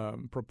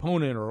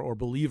proponent or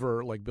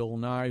believer like Bill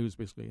Nye, who's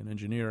basically an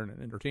engineer and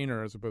an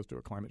entertainer as opposed to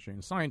a climate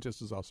change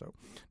scientist, is also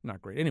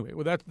not great. Anyway,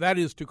 well, that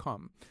is to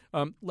come.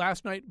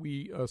 Last night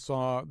we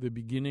saw the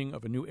beginning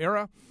of a new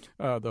era.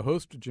 The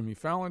host, Jimmy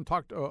Fallon,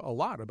 talked a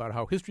lot about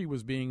how history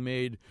was being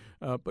made,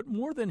 but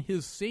more than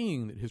his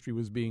saying that history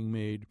was being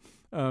made,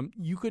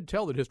 you could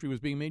tell that history was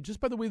being made just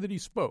by the way that he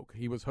spoke.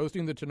 He was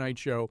hosting The Tonight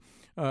Show,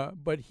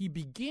 but he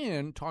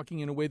began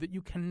talking in a way that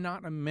you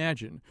cannot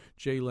imagine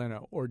Jay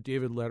Leno or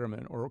David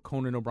Letterman or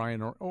Conan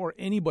O'Brien or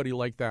anybody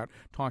like that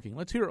talking.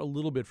 Let's hear a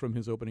little bit from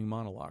his opening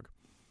monologue.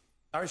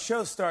 Our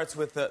show starts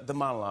with the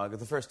monologue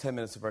of the first 10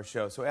 minutes of our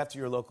show. So after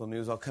your local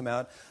news, I'll come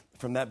out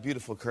from that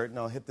beautiful curtain.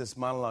 I'll hit this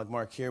monologue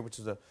mark here, which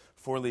is a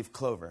 4-leaf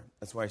clover.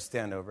 That's where I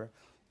stand over.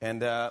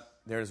 And there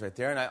it is right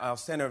there. And I'll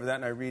stand over that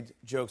and I read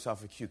jokes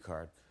off a cue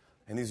card.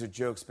 And these are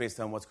jokes based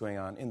on what's going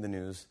on in the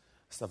news,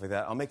 stuff like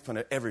that. I'll make fun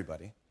of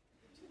everybody.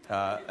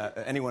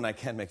 Anyone I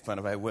can make fun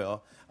of, I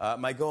will.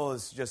 My goal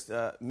is just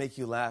make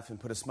you laugh and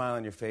put a smile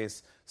on your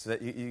face so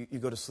that you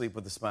go to sleep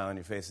with a smile on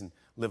your face and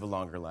live a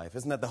longer life.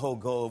 Isn't that the whole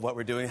goal of what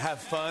we're doing? Have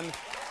fun.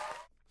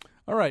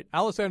 All right,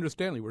 Alexandra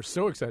Stanley. We're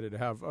so excited to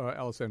have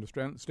Alexandra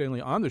Stanley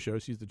on the show.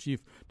 She's the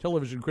chief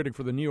television critic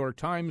for the New York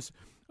Times.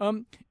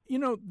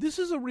 This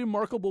is a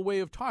remarkable way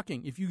of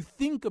talking. If you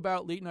think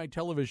about late-night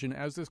television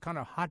as this kind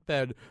of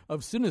hotbed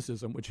of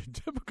cynicism, which it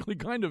typically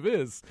kind of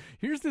is,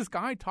 here's this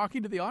guy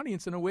talking to the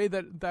audience in a way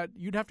that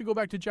you'd have to go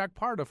back to Jack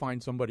Paar to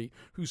find somebody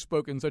who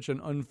spoke in such an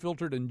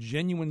unfiltered and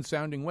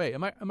genuine-sounding way.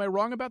 Am I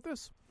wrong about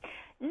this?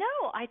 No,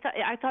 I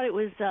thought it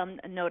was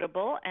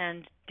notable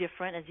and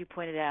different, as you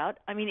pointed out.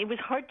 I mean, it was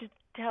hard to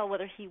tell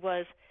whether he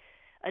was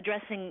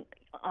addressing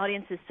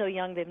audiences so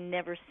young they've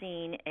never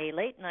seen a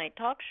late-night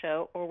talk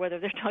show or whether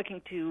they're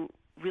talking to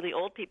really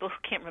old people who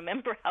can't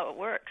remember how it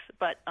works.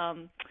 But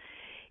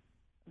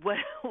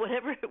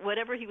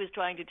whatever he was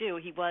trying to do,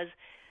 he was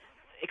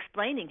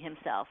explaining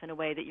himself in a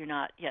way that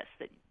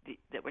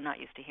that we're not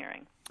used to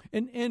hearing.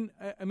 And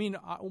I mean,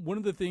 one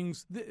of the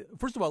things,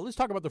 first of all, let's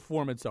talk about the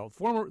form itself.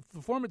 The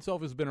form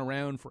itself has been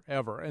around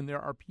forever, and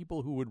there are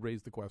people who would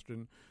raise the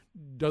question,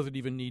 does it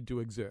even need to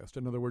exist?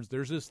 In other words,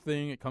 there's this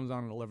thing, it comes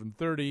on at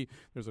 11:30,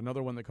 there's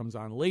another one that comes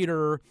on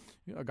later,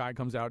 a guy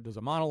comes out, does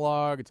a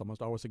monologue, it's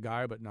almost always a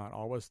guy, but not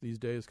always these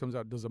days, comes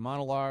out, does a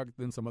monologue,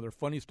 then some other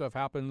funny stuff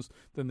happens,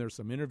 then there's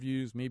some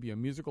interviews, maybe a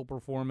musical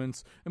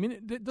performance. I mean,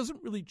 it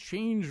doesn't really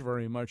change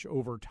very much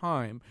over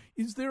time.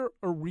 Is there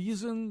a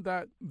reason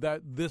that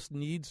this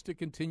needs to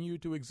continue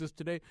to exist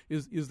today?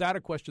 Is that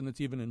a question that's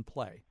even in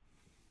play?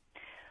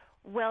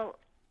 Well,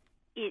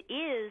 it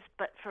is,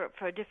 but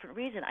for a different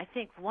reason. I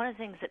think one of the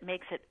things that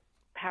makes it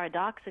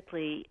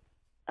paradoxically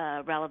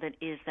relevant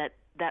is that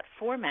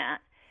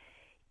format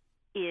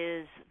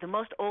is the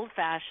most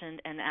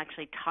old-fashioned and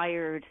actually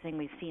tired thing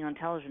we've seen on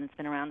television. It's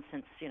been around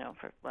since,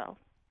 for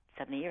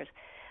 70 years,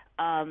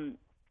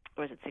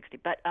 or is it 60?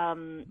 But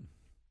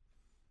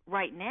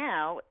right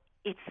now,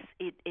 it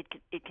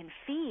can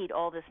feed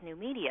all this new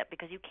media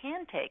because you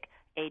can take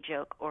a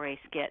joke or a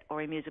skit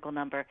or a musical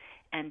number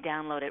and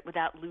download it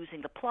without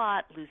losing the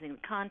plot, losing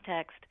the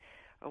context,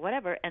 or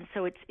whatever. And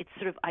so it's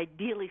sort of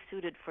ideally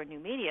suited for new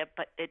media,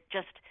 but it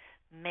just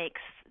makes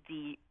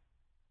the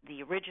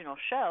original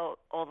show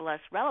all the less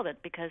relevant,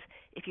 because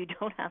if you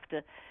don't have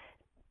to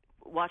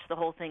watch the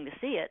whole thing to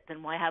see it,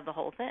 then why have the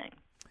whole thing?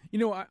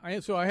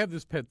 I have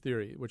this pet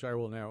theory, which I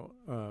will now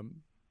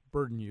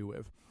burden you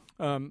with,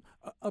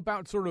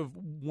 about sort of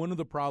one of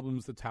the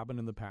problems that's happened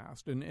in the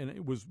past, and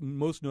it was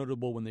most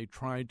notable when they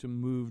tried to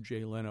move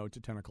Jay Leno to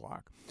 10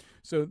 o'clock.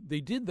 So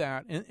they did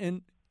that,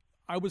 and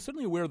I was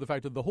suddenly aware of the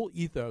fact that the whole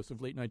ethos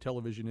of late night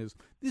television is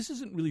this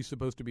isn't really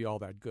supposed to be all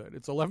that good.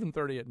 It's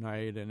 11:30 at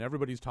night and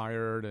everybody's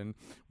tired and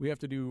we have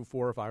to do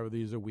 4 or 5 of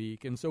these a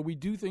week. And so we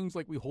do things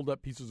like we hold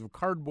up pieces of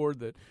cardboard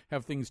that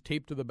have things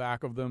taped to the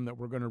back of them that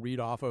we're going to read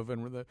off of,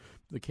 and where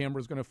the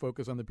camera's going to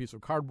focus on the piece of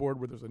cardboard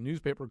where there's a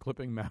newspaper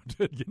clipping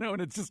mounted,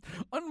 and it's just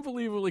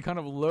unbelievably kind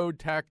of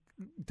low-tech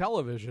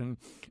television,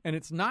 and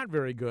it's not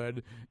very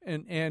good.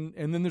 And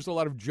then there's a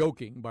lot of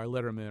joking by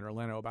Letterman or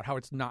Leno about how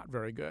it's not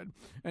very good.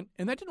 And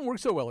that didn't work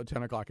so well at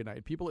 10 o'clock at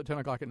night. People at 10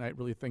 o'clock at night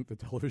really think the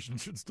television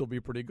should still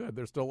be pretty good.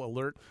 They're still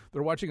alert.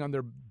 They're watching on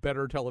their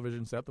better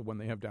television set, the one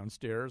they have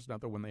downstairs,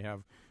 not the one they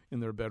have in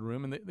their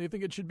bedroom, and they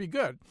think it should be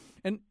good.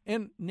 And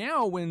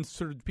now when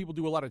sort of people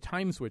do a lot of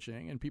time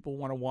switching and people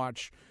want to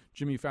watch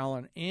Jimmy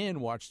Fallon and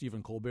watch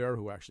Stephen Colbert,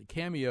 who actually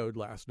cameoed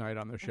last night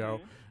on the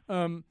show,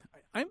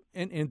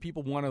 and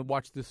people want to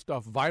watch this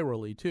stuff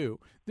virally too.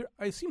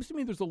 It seems to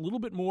me there's a little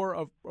bit more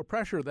of a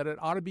pressure that it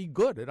ought to be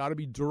good. It ought to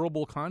be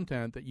durable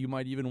content that you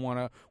might even want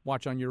to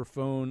watch on your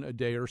phone a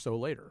day or so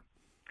later.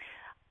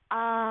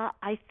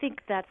 I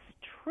think that's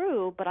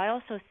true, but I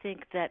also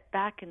think that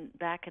back in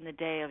the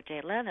day of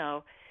Jay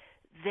Leno,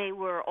 they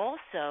were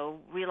also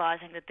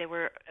realizing that they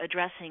were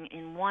addressing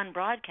in one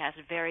broadcast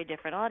very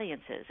different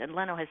audiences. And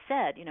Leno has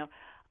said,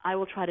 I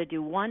will try to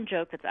do one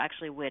joke that's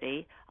actually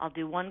witty. I'll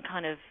do one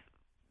kind of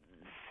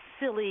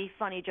silly,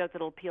 funny joke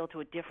that'll appeal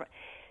to a different.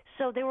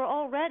 So they were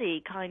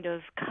already kind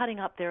of cutting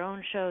up their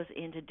own shows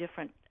into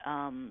different,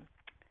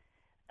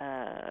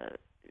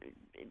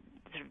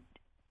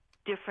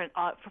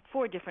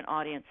 for different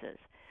audiences.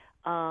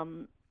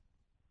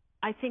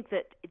 I think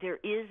that there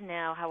is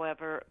now,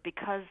 however,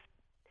 because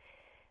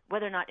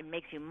whether or not it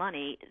makes you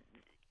money,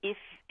 if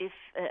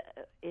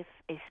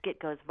a skit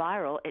goes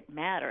viral, it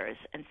matters,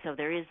 and so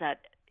there is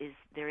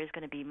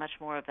going to be much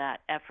more of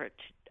that effort.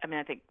 I mean,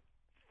 I think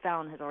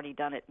Fallon has already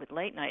done it with the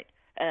Late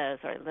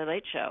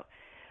Show,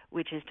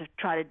 which is to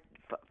try to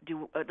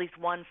do at least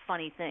one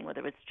funny thing,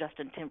 whether it's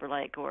Justin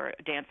Timberlake or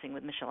dancing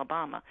with Michelle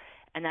Obama,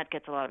 and that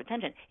gets a lot of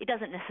attention. It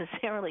doesn't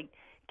necessarily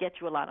get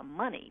you a lot of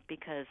money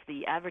because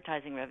the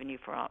advertising revenue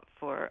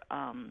for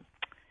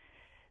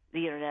the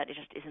internet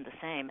just isn't the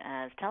same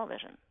as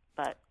television.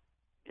 But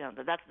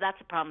that's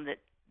a problem that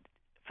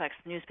affects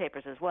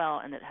newspapers as well,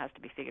 and that has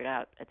to be figured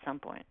out at some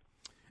point.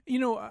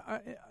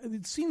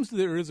 It seems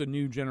there is a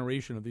new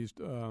generation of these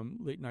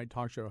late-night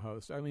talk show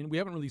hosts. I mean, we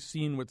haven't really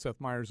seen what Seth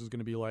Meyers is going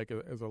to be like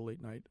as a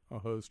late-night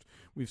host.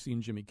 We've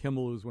seen Jimmy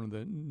Kimmel, who's one of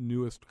the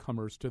newest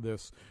comers to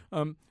this.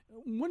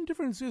 One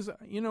difference is,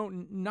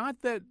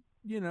 not that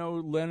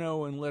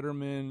Leno and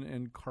Letterman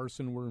and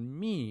Carson were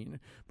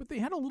mean, but they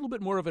had a little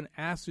bit more of an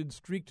acid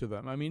streak to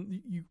them. I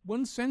mean,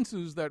 one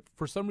senses that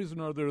for some reason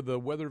or other, the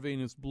weather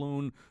vane is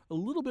blown a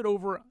little bit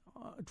over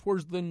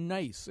towards the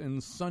nice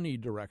and sunny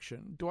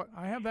direction. Do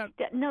I have that?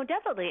 No,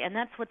 definitely. And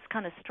that's what's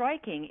kind of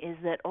striking is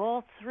that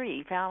all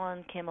three,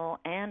 Fallon, Kimmel,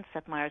 and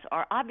Seth Meyers,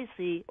 are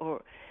obviously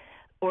or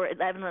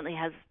evidently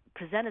has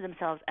presented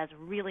themselves as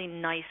really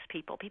nice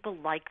people. People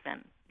like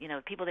them.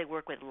 People they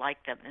work with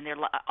like them, and their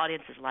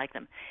audiences like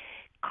them.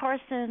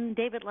 Carson,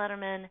 David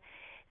Letterman,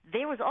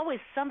 there was always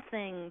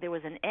something, there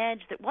was an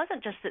edge that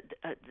wasn't just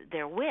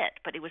their wit,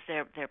 but it was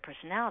their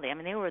personality. I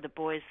mean, they were the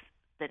boys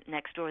that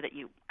next door that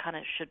you kind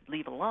of should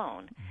leave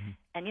alone. Mm-hmm.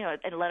 And,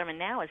 and Letterman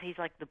now he's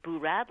like the Boo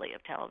Radley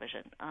of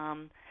television.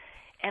 And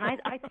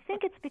I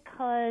think it's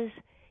because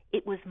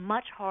it was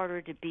much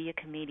harder to be a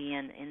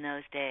comedian in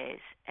those days,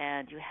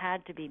 and you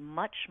had to be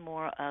much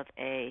more of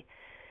a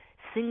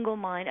single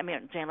mind. I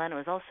mean, Jay Leno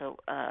was also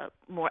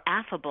more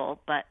affable,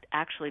 but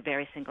actually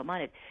very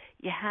single-minded.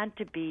 You had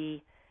to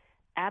be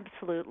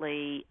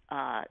absolutely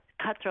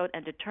cutthroat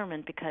and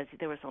determined because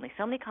there was only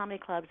so many comedy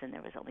clubs and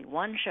there was only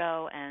one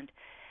show. And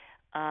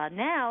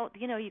now,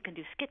 you can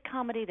do skit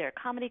comedy. There are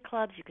comedy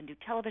clubs. You can do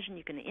television.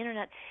 You can do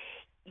internet.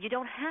 You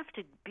don't have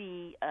to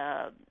be,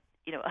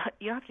 you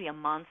don't have to be a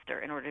monster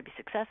in order to be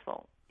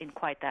successful in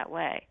quite that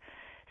way.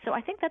 So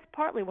I think that's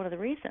partly one of the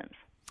reasons.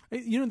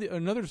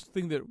 Another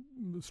thing that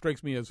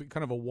strikes me as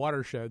kind of a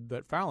watershed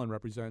that Fallon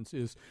represents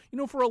is,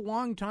 for a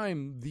long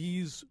time,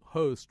 these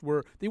hosts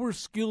were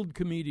skilled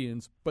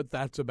comedians, but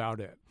that's about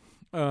it.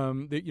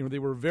 They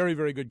were very,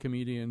 very good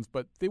comedians,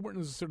 but they weren't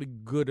necessarily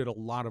good at a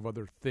lot of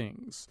other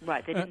things.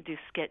 Right. They didn't do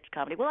sketch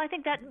comedy. Well, I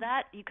think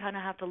that you kind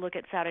of have to look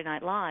at Saturday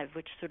Night Live,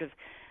 which sort of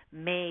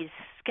made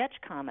sketch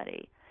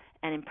comedy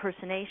and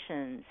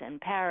impersonations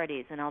and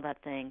parodies and all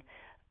that thing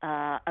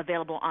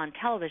available on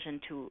television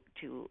to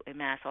a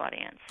mass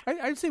audience.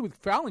 I'd say with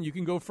Fallon, you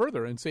can go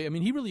further and say, I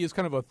mean, he really is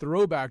kind of a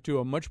throwback to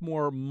a much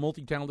more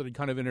multi-talented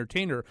kind of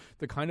entertainer.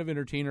 The kind of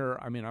entertainer,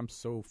 I mean, I'm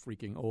so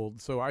freaking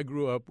old. So I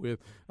grew up with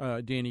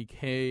Danny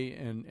Kaye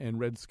and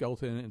Red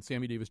Skelton and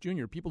Sammy Davis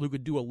Jr., people who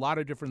could do a lot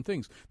of different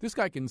things. This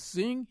guy can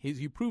sing.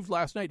 He proved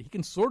last night he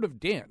can sort of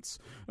dance.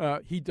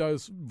 He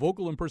does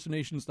vocal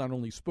impersonations, not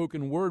only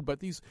spoken word, but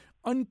these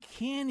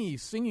uncanny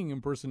singing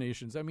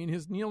impersonations. I mean,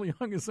 his Neil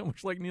Young is so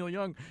much like Neil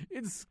Young.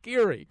 It's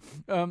scary,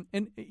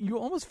 and you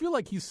almost feel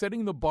like he's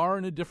setting the bar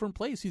in a different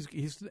place.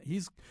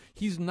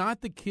 He's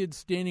not the kid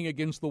standing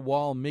against the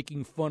wall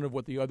making fun of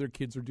what the other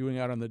kids are doing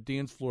out on the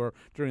dance floor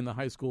during the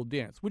high school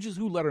dance, which is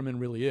who Letterman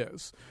really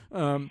is.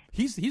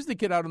 He's the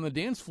kid out on the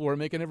dance floor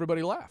making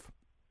everybody laugh.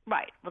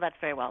 Right. Well, that's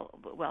very well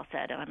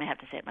said. I may have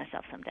to say it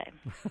myself someday.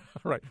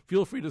 Right.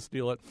 Feel free to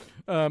steal it.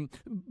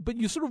 But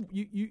you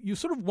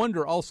sort of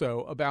wonder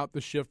also about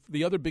the shift.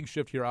 The other big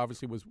shift here,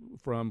 obviously, was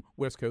from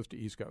West Coast to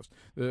East Coast.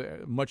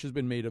 Much has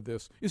been made of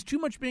this. Is too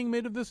much being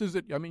made of this? Is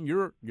it? I mean,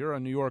 you're a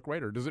New York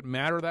writer. Does it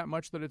matter that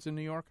much that it's in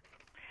New York?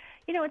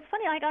 You know, it's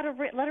funny. I got a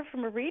letter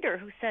from a reader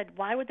who said,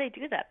 "Why would they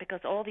do that?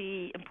 Because all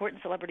the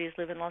important celebrities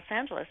live in Los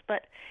Angeles."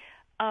 But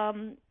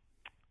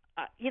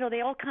they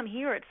all come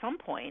here at some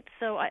point.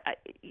 So,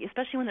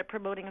 especially when they're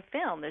promoting a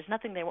film, there's no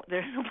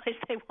place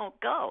they won't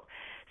go.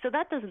 So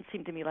that doesn't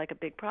seem to me like a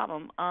big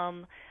problem.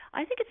 I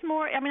think it's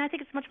more. I mean, I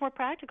think it's much more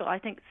practical. I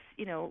think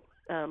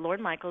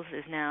Lorne Michaels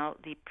is now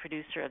the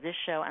producer of this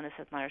show and the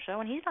Seth Meyers show,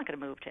 and he's not going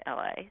to move to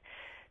L.A.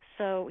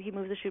 So he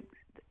moved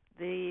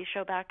the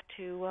show back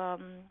to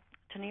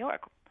New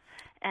York.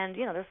 And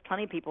there's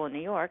plenty of people in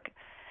New York.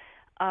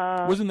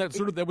 Wasn't that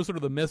sort of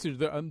the message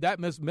that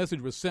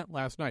message was sent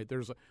last night?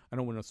 I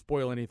don't want to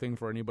spoil anything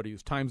for anybody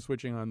who's time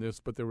switching on this,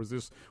 but there was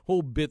this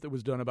whole bit that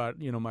was done about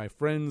my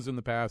friends in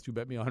the past who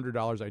bet me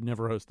 $100 I'd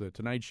never host the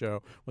Tonight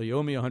Show. Well, you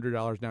owe me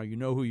 $100 now. You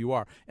know who you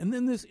are. And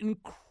then this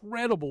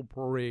incredible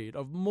parade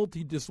of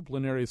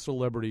multidisciplinary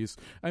celebrities.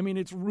 I mean,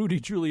 it's Rudy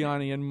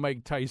Giuliani and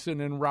Mike Tyson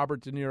and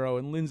Robert De Niro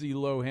and Lindsay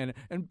Lohan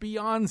and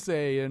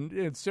Beyonce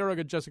and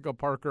Sarah Jessica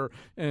Parker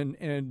and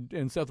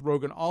Seth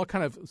Rogen, all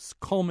kind of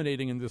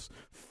culminating in this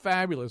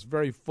fabulous,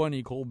 very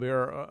funny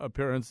Colbert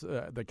appearance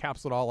that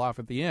caps it all off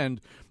at the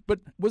end. But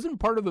wasn't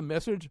part of the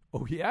message,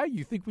 oh, yeah,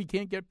 you think we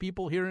can't get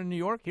people here in New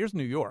York? Here's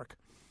New York.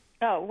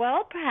 Oh,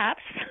 well,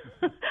 perhaps.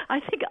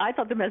 I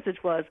thought the message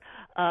was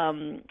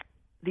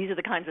these are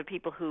the kinds of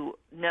people who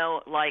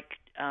know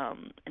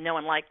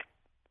and like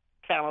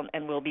Fallon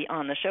and will be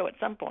on the show at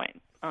some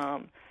point.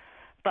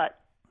 But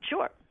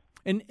sure.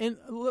 And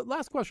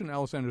last question,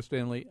 Alessandra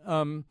Stanley.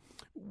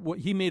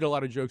 He made a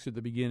lot of jokes at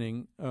the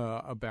beginning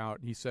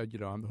about. He said,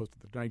 I'm the host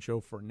of the Tonight Show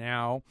for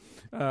now,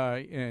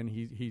 and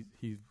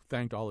he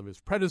thanked all of his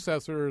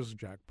predecessors,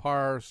 Jack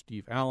Parr,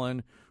 Steve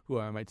Allen, who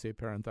I might say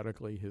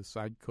parenthetically his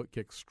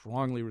sidekick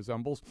strongly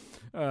resembles,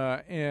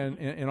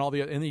 and all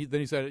the. And then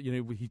he said,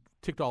 he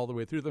ticked all the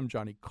way through them: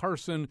 Johnny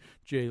Carson,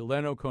 Jay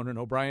Leno, Conan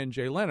O'Brien,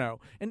 Jay Leno,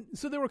 and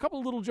so there were a couple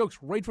of little jokes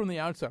right from the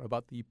outset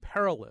about the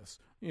perilous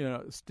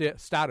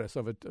status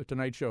of a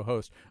Tonight Show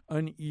host.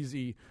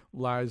 Uneasy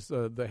lies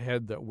the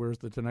head that wears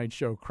the Tonight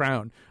Show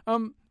crown.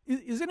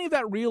 Is any of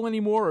that real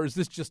anymore, or is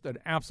this just an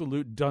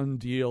absolute done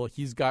deal?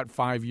 He's got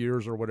 5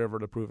 years or whatever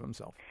to prove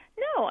himself.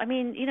 No, I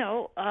mean,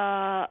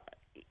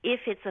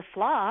 if it's a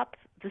flop,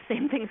 the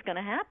same thing's going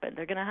to happen.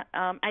 They're going to.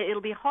 It'll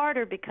be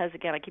harder because,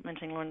 again, I keep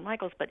mentioning Lorne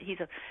Michaels, but he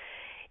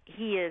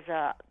is.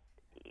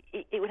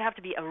 It would have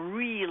to be a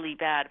really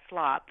bad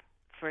flop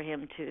for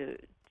him to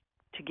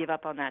give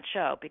up on that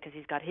show because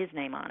he's got his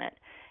name on it,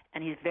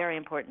 and he's very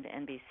important to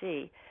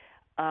NBC.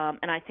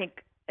 And I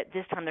think at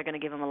this time they're going to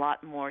give him a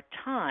lot more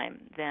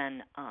time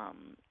than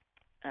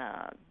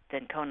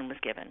Conan was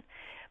given.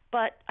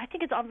 But I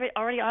think it's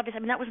already obvious. I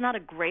mean, that was not a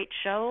great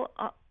show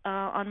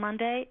on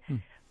Monday,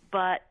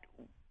 but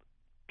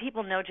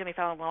people know Jimmy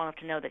Fallon well enough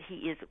to know that he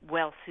is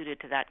well suited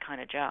to that kind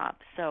of job.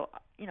 So,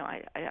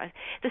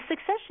 the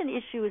succession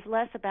issue is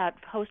less about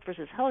host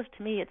versus host.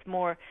 To me, it's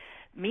more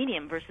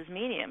medium versus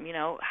medium.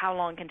 How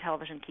long can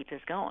television keep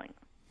this going?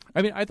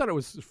 I mean, I thought it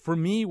was, for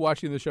me,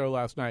 watching the show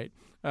last night,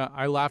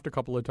 I laughed a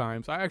couple of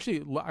times. I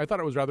thought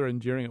it was rather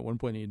endearing. At one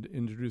point, he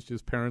introduced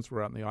his parents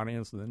were out in the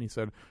audience, and then he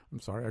said,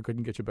 "I'm sorry, I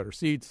couldn't get you better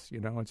seats.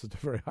 It's just a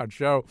very odd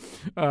show."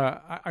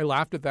 I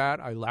laughed at that.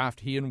 I laughed.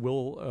 He and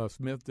Will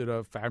Smith did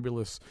a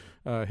fabulous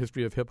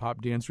history of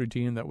hip-hop dance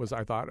routine that was,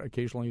 I thought,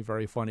 occasionally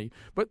very funny.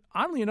 But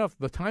oddly enough,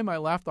 the time I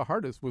laughed the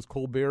hardest was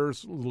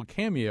Colbert's little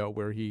cameo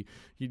where he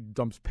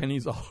dumps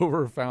pennies all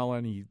over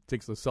Fallon. He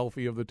takes a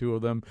selfie of the two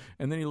of them,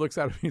 and then he looks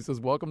at him and he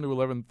says, "Welcome to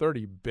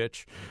 11:30,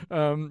 bitch."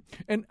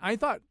 And I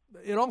thought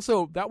it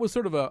also, that was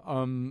sort of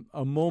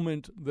a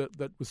moment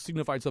that was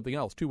signified something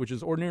else too, which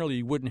is ordinarily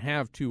you wouldn't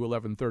have two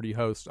 11:30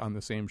 hosts on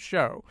the same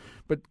show,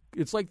 but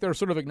it's like they're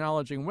sort of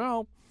acknowledging,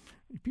 well,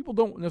 people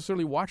don't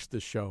necessarily watch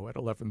this show at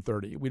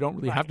 11:30. We don't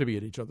really have to be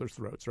at each other's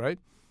throats, right?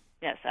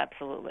 Yes,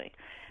 absolutely.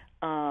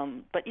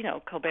 But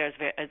Colbert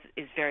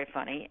is very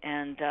funny,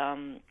 and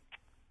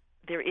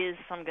there is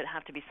going to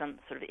have to be some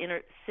sort of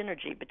inner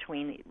synergy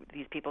between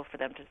these people for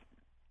them to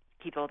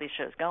keep all these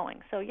shows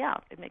going. So, yeah,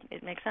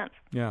 it makes sense.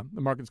 Yeah,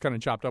 the market's kind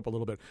of chopped up a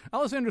little bit.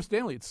 Alessandra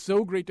Stanley, it's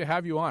so great to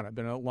have you on. I've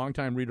been a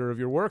longtime reader of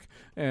your work,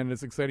 and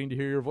it's exciting to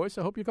hear your voice.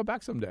 I hope you come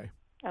back someday.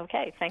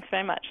 Okay, thanks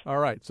very much. All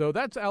right, so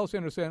that's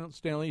Alessandra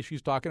Stanley.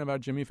 She's talking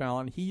about Jimmy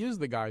Fallon. He is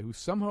the guy who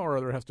somehow or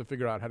other has to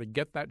figure out how to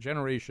get that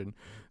generation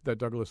that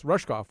Douglas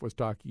Rushkoff was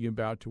talking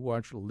about to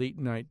watch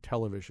late-night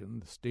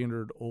television, the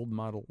standard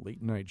old-model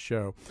late-night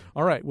show.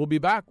 All right, we'll be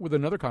back with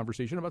another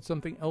conversation about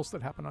something else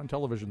that happened on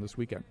television this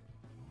weekend.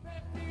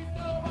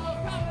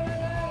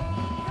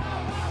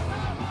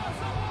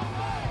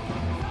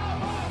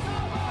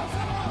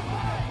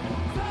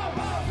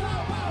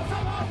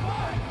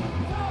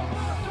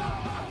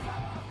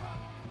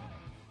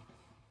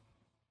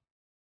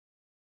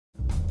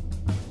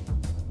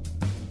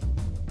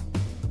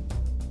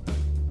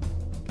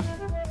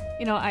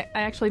 I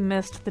actually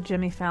missed the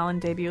Jimmy Fallon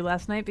debut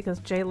last night because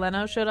Jay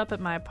Leno showed up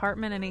at my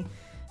apartment and he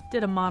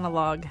did a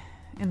monologue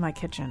in my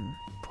kitchen.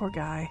 Poor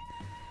guy.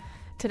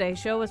 Today's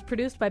show was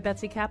produced by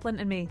Betsy Kaplan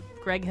and me.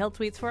 Greg Hill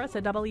tweets for us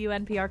at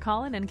WNPR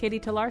Colin, and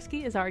Katie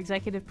Tolarski is our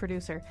executive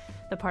producer.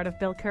 The part of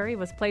Bill Curry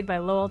was played by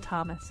Lowell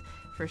Thomas.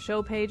 For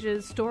show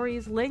pages,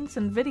 stories, links,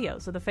 and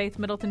videos of the Faith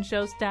Middleton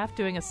Show staff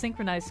doing a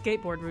synchronized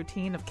skateboard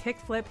routine of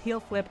kickflip, heel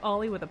flip,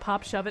 ollie with a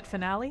pop shove it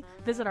finale,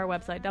 visit our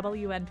website,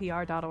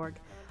 WNPR.org.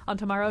 On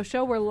tomorrow's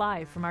show, we're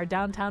live from our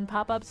downtown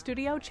pop-up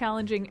studio,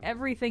 challenging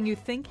everything you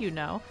think you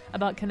know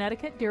about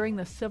Connecticut during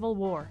the Civil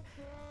War.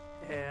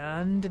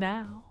 And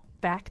now,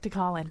 back to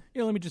Colin.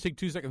 Yeah, let me just take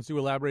 2 seconds to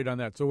elaborate on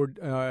that. So we're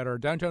at our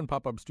downtown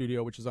pop-up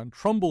studio, which is on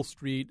Trumbull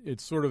Street.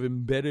 It's sort of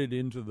embedded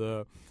into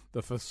the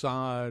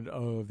facade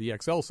of the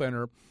XL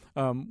Center.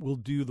 We'll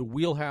do the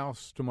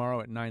Wheelhouse tomorrow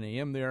at 9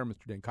 a.m. there.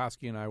 Mr.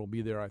 Dankosky and I will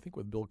be there, I think,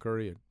 with Bill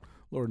Curry and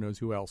Lord knows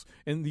who else.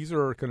 And these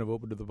are kind of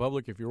open to the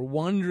public. If you're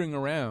wandering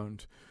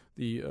around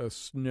the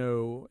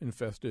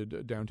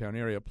snow-infested downtown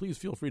area, please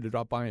feel free to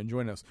drop by and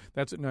join us.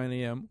 That's at 9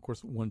 a.m., of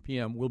course, 1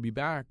 p.m. We'll be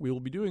back. We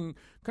will be doing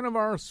kind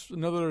of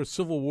another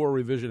Civil War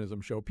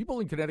revisionism show. People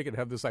in Connecticut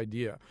have this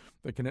idea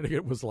that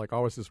Connecticut was like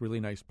always this really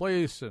nice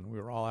place and we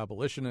were all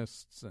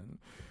abolitionists, and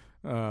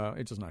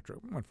it's just not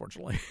true,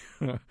 unfortunately.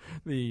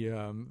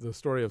 The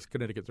story of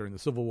Connecticut during the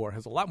Civil War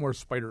has a lot more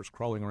spiders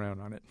crawling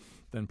around on it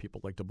than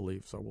people like to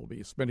believe, so we'll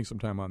be spending some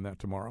time on that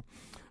tomorrow.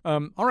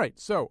 All right,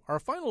 so our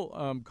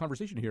final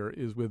conversation here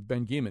is with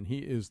Ben Gehman. He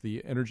is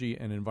the energy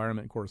and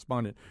environment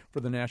correspondent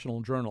for the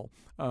National Journal.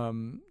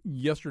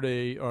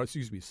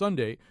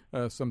 Sunday,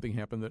 something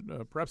happened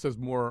that perhaps has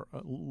more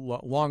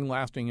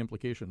long-lasting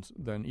implications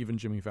than even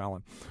Jimmy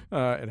Fallon.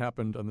 It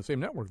happened on the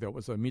same network, though. It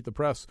was Meet the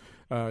Press,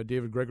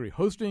 David Gregory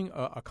hosting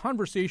a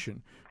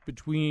conversation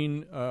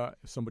between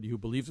somebody who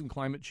believes in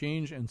climate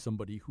change and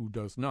somebody who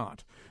does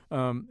not.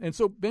 And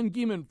so, Ben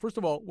Gehman, first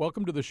of all,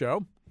 welcome to the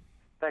show.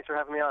 Thanks for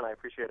having me on. I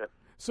appreciate it.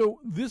 So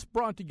this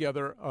brought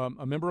together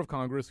a member of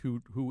Congress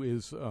who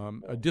is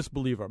a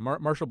disbeliever,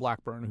 Marsha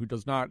Blackburn, who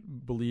does not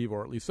believe,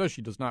 or at least says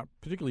she does not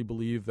particularly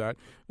believe, that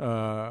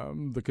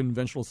the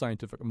conventional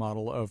scientific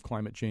model of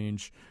climate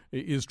change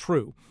is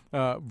true,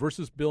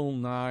 versus Bill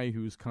Nye,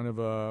 who's kind of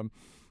a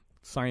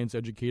science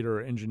educator,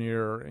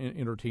 engineer,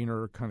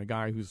 entertainer kind of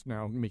guy who's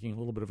now making a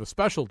little bit of a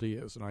specialty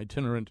as an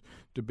itinerant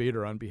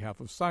debater on behalf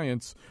of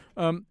science.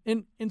 And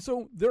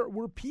so there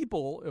were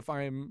people, if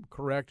I'm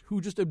correct,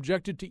 who just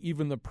objected to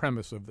even the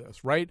premise of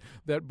this, right?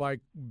 That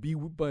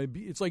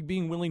it's like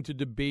being willing to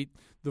debate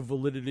the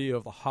validity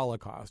of the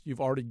Holocaust.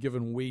 You've already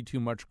given way too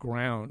much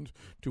ground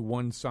to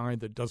one side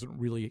that doesn't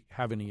really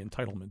have any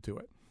entitlement to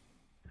it.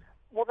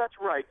 Well, that's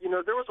right.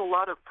 There was a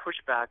lot of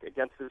pushback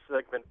against this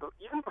segment, but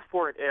even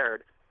before it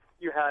aired,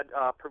 you had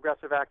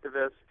progressive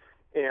activists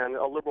and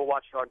a liberal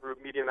watchdog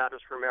group, Media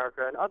Matters for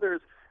America, and others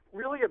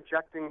really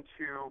objecting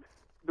to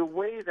the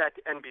way that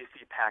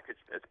NBC packaged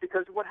this.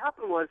 Because what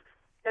happened was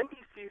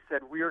NBC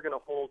said we are going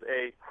to hold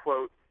a,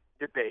 quote,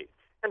 debate.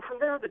 And from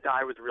there, the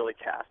die was really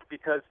cast.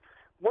 Because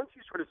once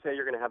you sort of say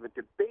you're going to have a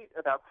debate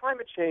about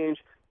climate change,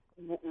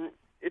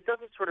 it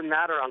doesn't sort of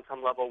matter on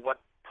some level what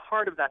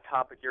part of that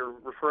topic you're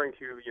referring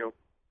to,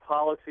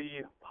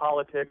 policy,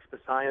 politics, the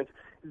science.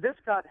 This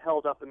got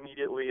held up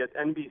immediately as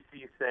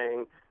NBC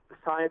saying the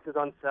science is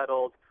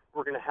unsettled.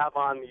 We're going to have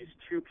on these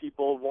two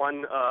people,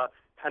 one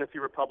Tennessee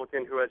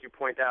Republican who, as you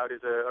point out,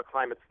 is a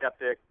climate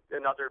skeptic,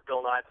 another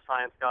Bill Nye, the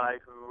science guy,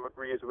 who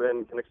agrees with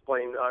and can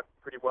explain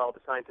pretty well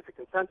the scientific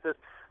consensus.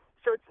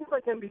 So it seems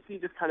like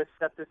NBC just kind of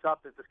set this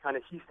up as this kind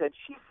of he said,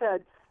 she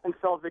said, and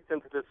fell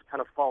victim to this kind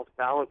of false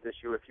balance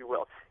issue, if you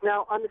will.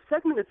 Now, on the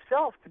segment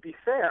itself, to be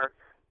fair,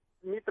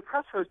 Meet the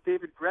Press host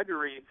David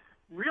Gregory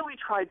really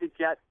tried to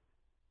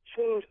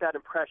change that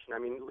impression. I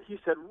mean, he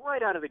said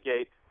right out of the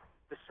gate,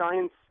 the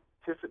science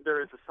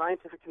there is a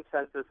scientific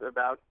consensus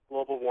about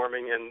global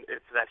warming, and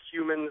it's that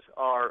humans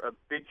are a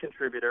big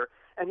contributor.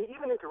 And he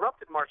even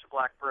interrupted Marsha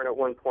Blackburn at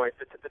one point,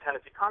 the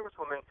Tennessee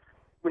Congresswoman,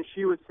 when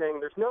she was saying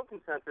there's no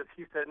consensus.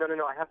 He said, no,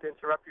 I have to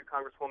interrupt you,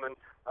 Congresswoman.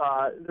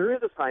 There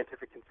is a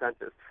scientific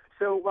consensus.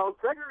 So while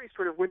Gregory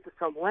sort of went to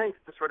some lengths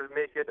to sort of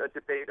make it a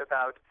debate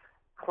about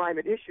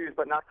climate issues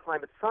but not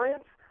climate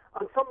science,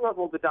 on some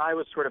level the die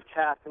was sort of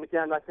cast. And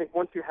again, I think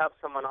once you have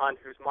someone on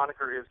whose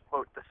moniker is,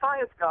 quote, the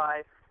science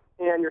guy,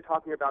 and you're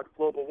talking about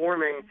global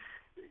warming,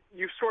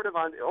 you sort of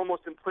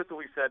almost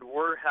implicitly said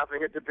we're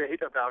having a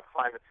debate about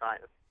climate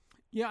science.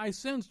 Yeah, I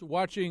sensed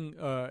watching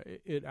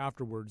it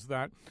afterwards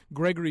that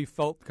Gregory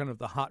felt kind of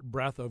the hot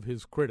breath of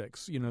his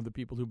critics, the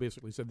people who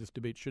basically said this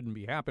debate shouldn't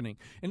be happening.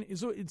 And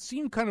so it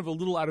seemed kind of a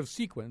little out of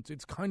sequence.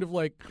 It's kind of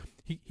like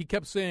he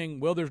kept saying,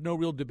 well, there's no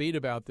real debate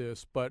about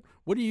this, but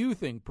what do you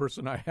think,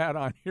 person I had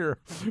on here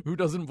who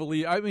doesn't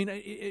believe? I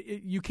mean,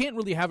 you can't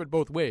really have it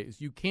both ways.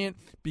 You can't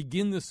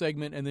begin the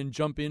segment and then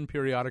jump in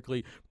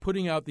periodically,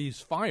 putting out these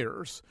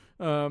fires.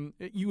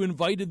 You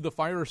invited the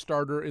fire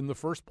starter in the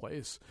first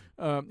place.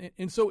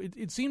 And so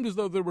it seemed as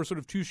though there were sort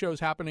of two shows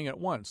happening at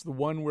once. The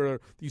one where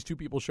these two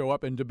people show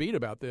up and debate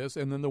about this,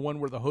 and then the one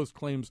where the host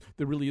claims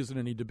there really isn't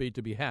any debate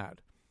to be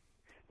had.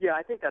 Yeah,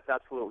 I think that's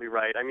absolutely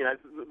right. I mean,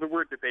 the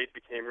word debate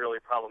became really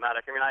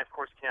problematic. I mean, I, of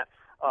course, can't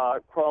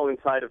crawl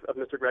inside of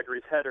Mr.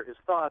 Gregory's head or his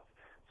thoughts,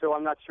 so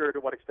I'm not sure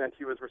to what extent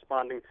he was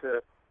responding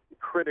to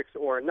critics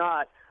or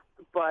not.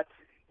 But,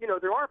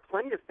 there are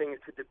plenty of things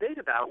to debate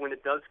about when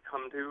it does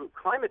come to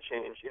climate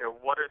change.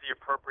 What are the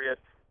appropriate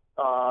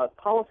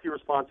policy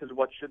responses?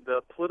 What should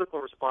the political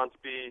response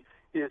be?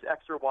 Is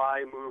X or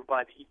Y moved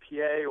by the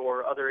EPA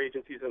or other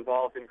agencies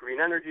involved in green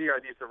energy?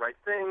 Are these the right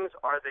things?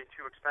 Are they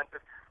too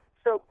expensive?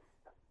 So,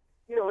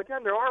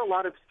 again, there are a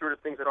lot of sort of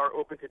things that are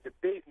open to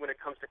debate when it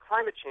comes to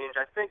climate change.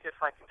 I think if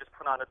I can just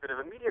put on a bit of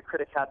a media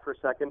critic hat for a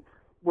second,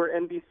 where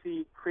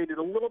NBC created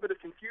a little bit of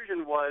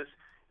confusion was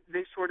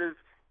they sort of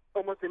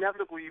almost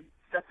inevitably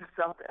set this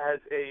up as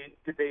a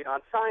debate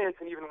on science,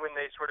 and even when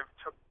they sort of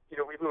took,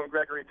 even when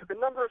Gregory took a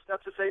number of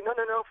steps to say, no,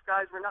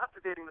 guys, we're not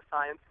debating the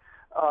science,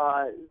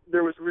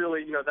 there was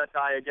really, that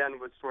die again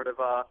was sort of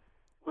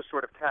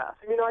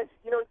cast.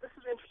 This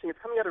is interesting. It's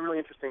coming at a really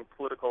interesting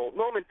political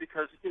moment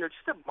because,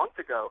 just a month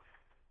ago,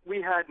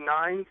 we had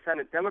 9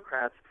 Senate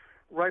Democrats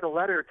write a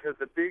letter to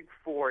the big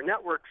 4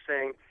 networks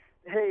saying,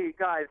 hey,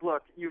 guys,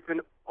 look, you've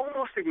been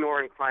almost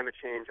ignoring climate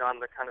change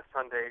on the kind of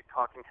Sunday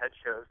talking head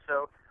shows.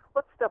 So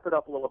let's step it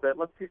up a little bit.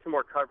 Let's see some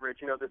more coverage.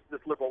 This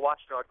liberal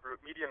watchdog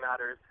group, Media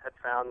Matters, had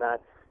found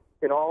that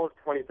in all of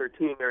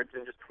 2013, there had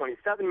been just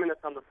 27 minutes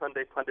on the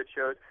Sunday pundit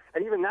shows,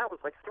 and even that was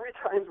like 3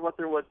 times what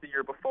there was the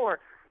year before.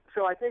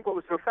 So I think what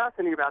was so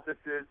fascinating about this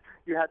is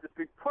you had this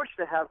big push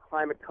to have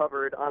climate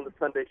covered on the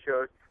Sunday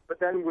shows, but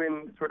then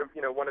when sort of,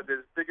 one of his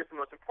biggest and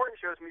most important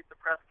shows, Meet the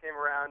Press, came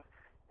around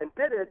and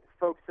did it,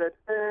 folks said,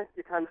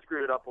 you kind of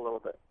screwed it up a little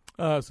bit.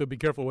 So be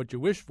careful what you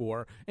wish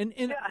for. And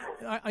yeah.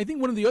 I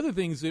think one of the other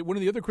things, one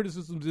of the other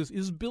criticisms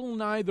is Bill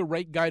Nye the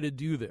right guy to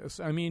do this?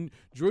 I mean,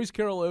 Joyce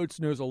Carol Oates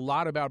knows a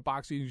lot about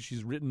boxing.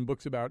 She's written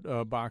books about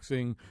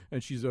boxing,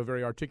 and she's a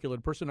very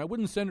articulate person. I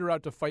wouldn't send her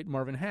out to fight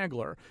Marvin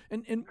Hagler.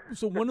 And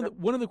so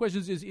one of the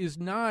questions is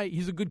Nye,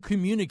 he's a good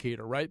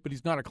communicator, right? But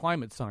he's not a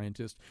climate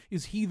scientist.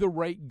 Is he the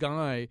right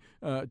guy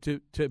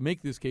to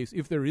make this case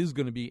if there is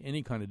going to be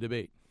any kind of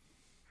debate?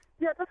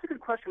 Yeah, that's a good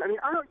question. I mean,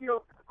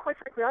 quite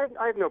frankly,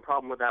 I have no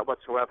problem with that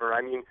whatsoever.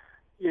 I mean,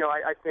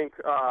 I think,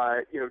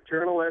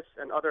 journalists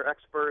and other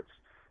experts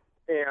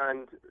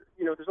and,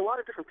 there's a lot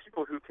of different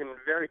people who can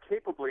very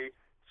capably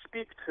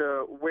speak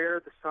to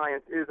where the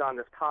science is on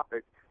this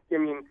topic. I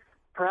mean,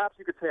 perhaps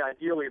you could say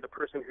ideally the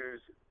person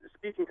who's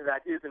speaking to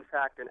that is, in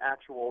fact, an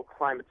actual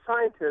climate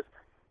scientist,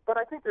 but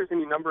I think there's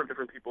any number of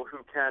different people who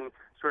can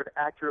sort of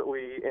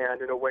accurately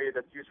and in a way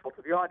that's useful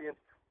to the audience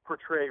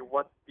portray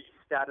what the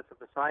status of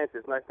the science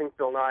is, and I think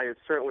Bill Nye is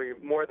certainly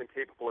more than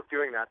capable of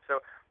doing that. So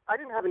I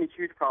didn't have any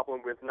huge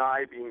problem with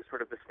Nye being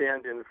sort of the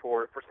stand-in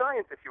for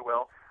science, if you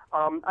will.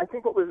 I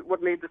think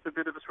what made this a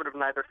bit of a sort of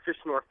neither fish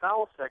nor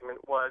fowl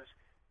segment was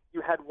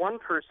you had one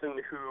person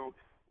whose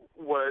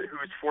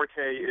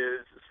forte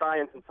is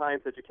science and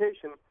science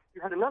education.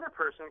 You had another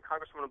person,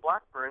 Congresswoman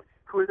Blackburn,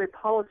 who is a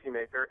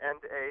policymaker and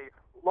a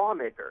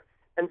lawmaker.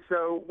 And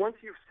so once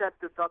you've set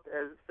this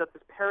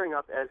pairing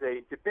up as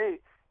a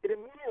debate, it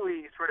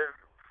immediately sort of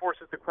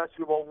forces the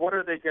question, well, what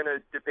are they going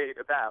to debate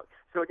about?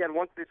 So again,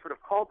 once they sort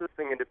of called this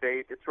thing a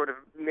debate, it sort of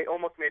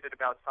almost made it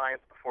about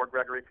science before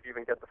Gregory could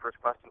even get the first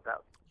questions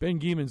out.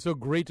 Ben Geeman, so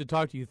great to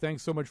talk to you.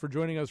 Thanks so much for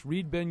joining us.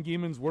 Read Ben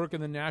Geeman's work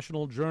in the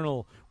National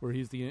Journal, where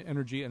he's the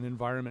energy and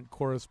environment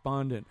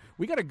correspondent.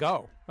 We got to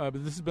go, but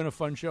this has been a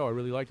fun show. I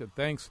really liked it.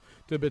 Thanks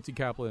to Bitsy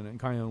Kaplan and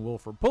Kion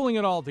Wolf for pulling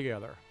it all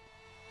together.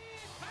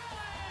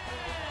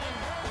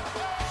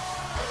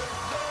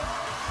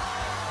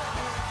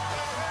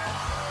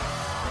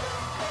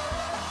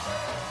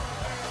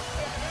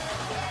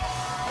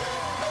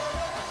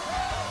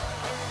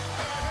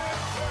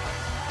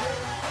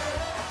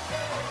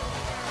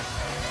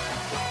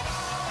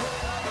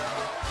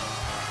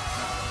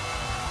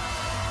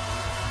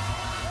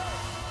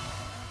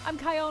 I'm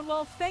Kyone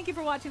Wolf. Thank you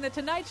for watching The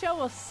Tonight Show.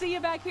 We'll see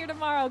you back here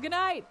tomorrow. Good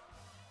night.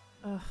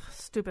 Ugh,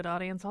 stupid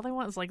audience. All they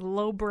want is like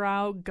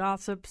lowbrow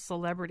gossip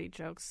celebrity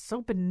jokes.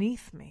 So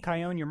beneath me.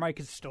 Kyone, your mic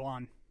is still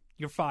on.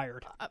 You're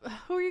fired.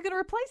 Who are you going to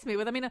replace me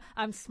with? I mean,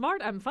 I'm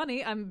smart, I'm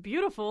funny, I'm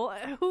beautiful.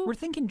 Who? We're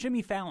thinking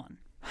Jimmy Fallon.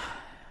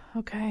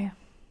 Okay.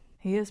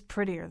 He is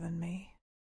prettier than me.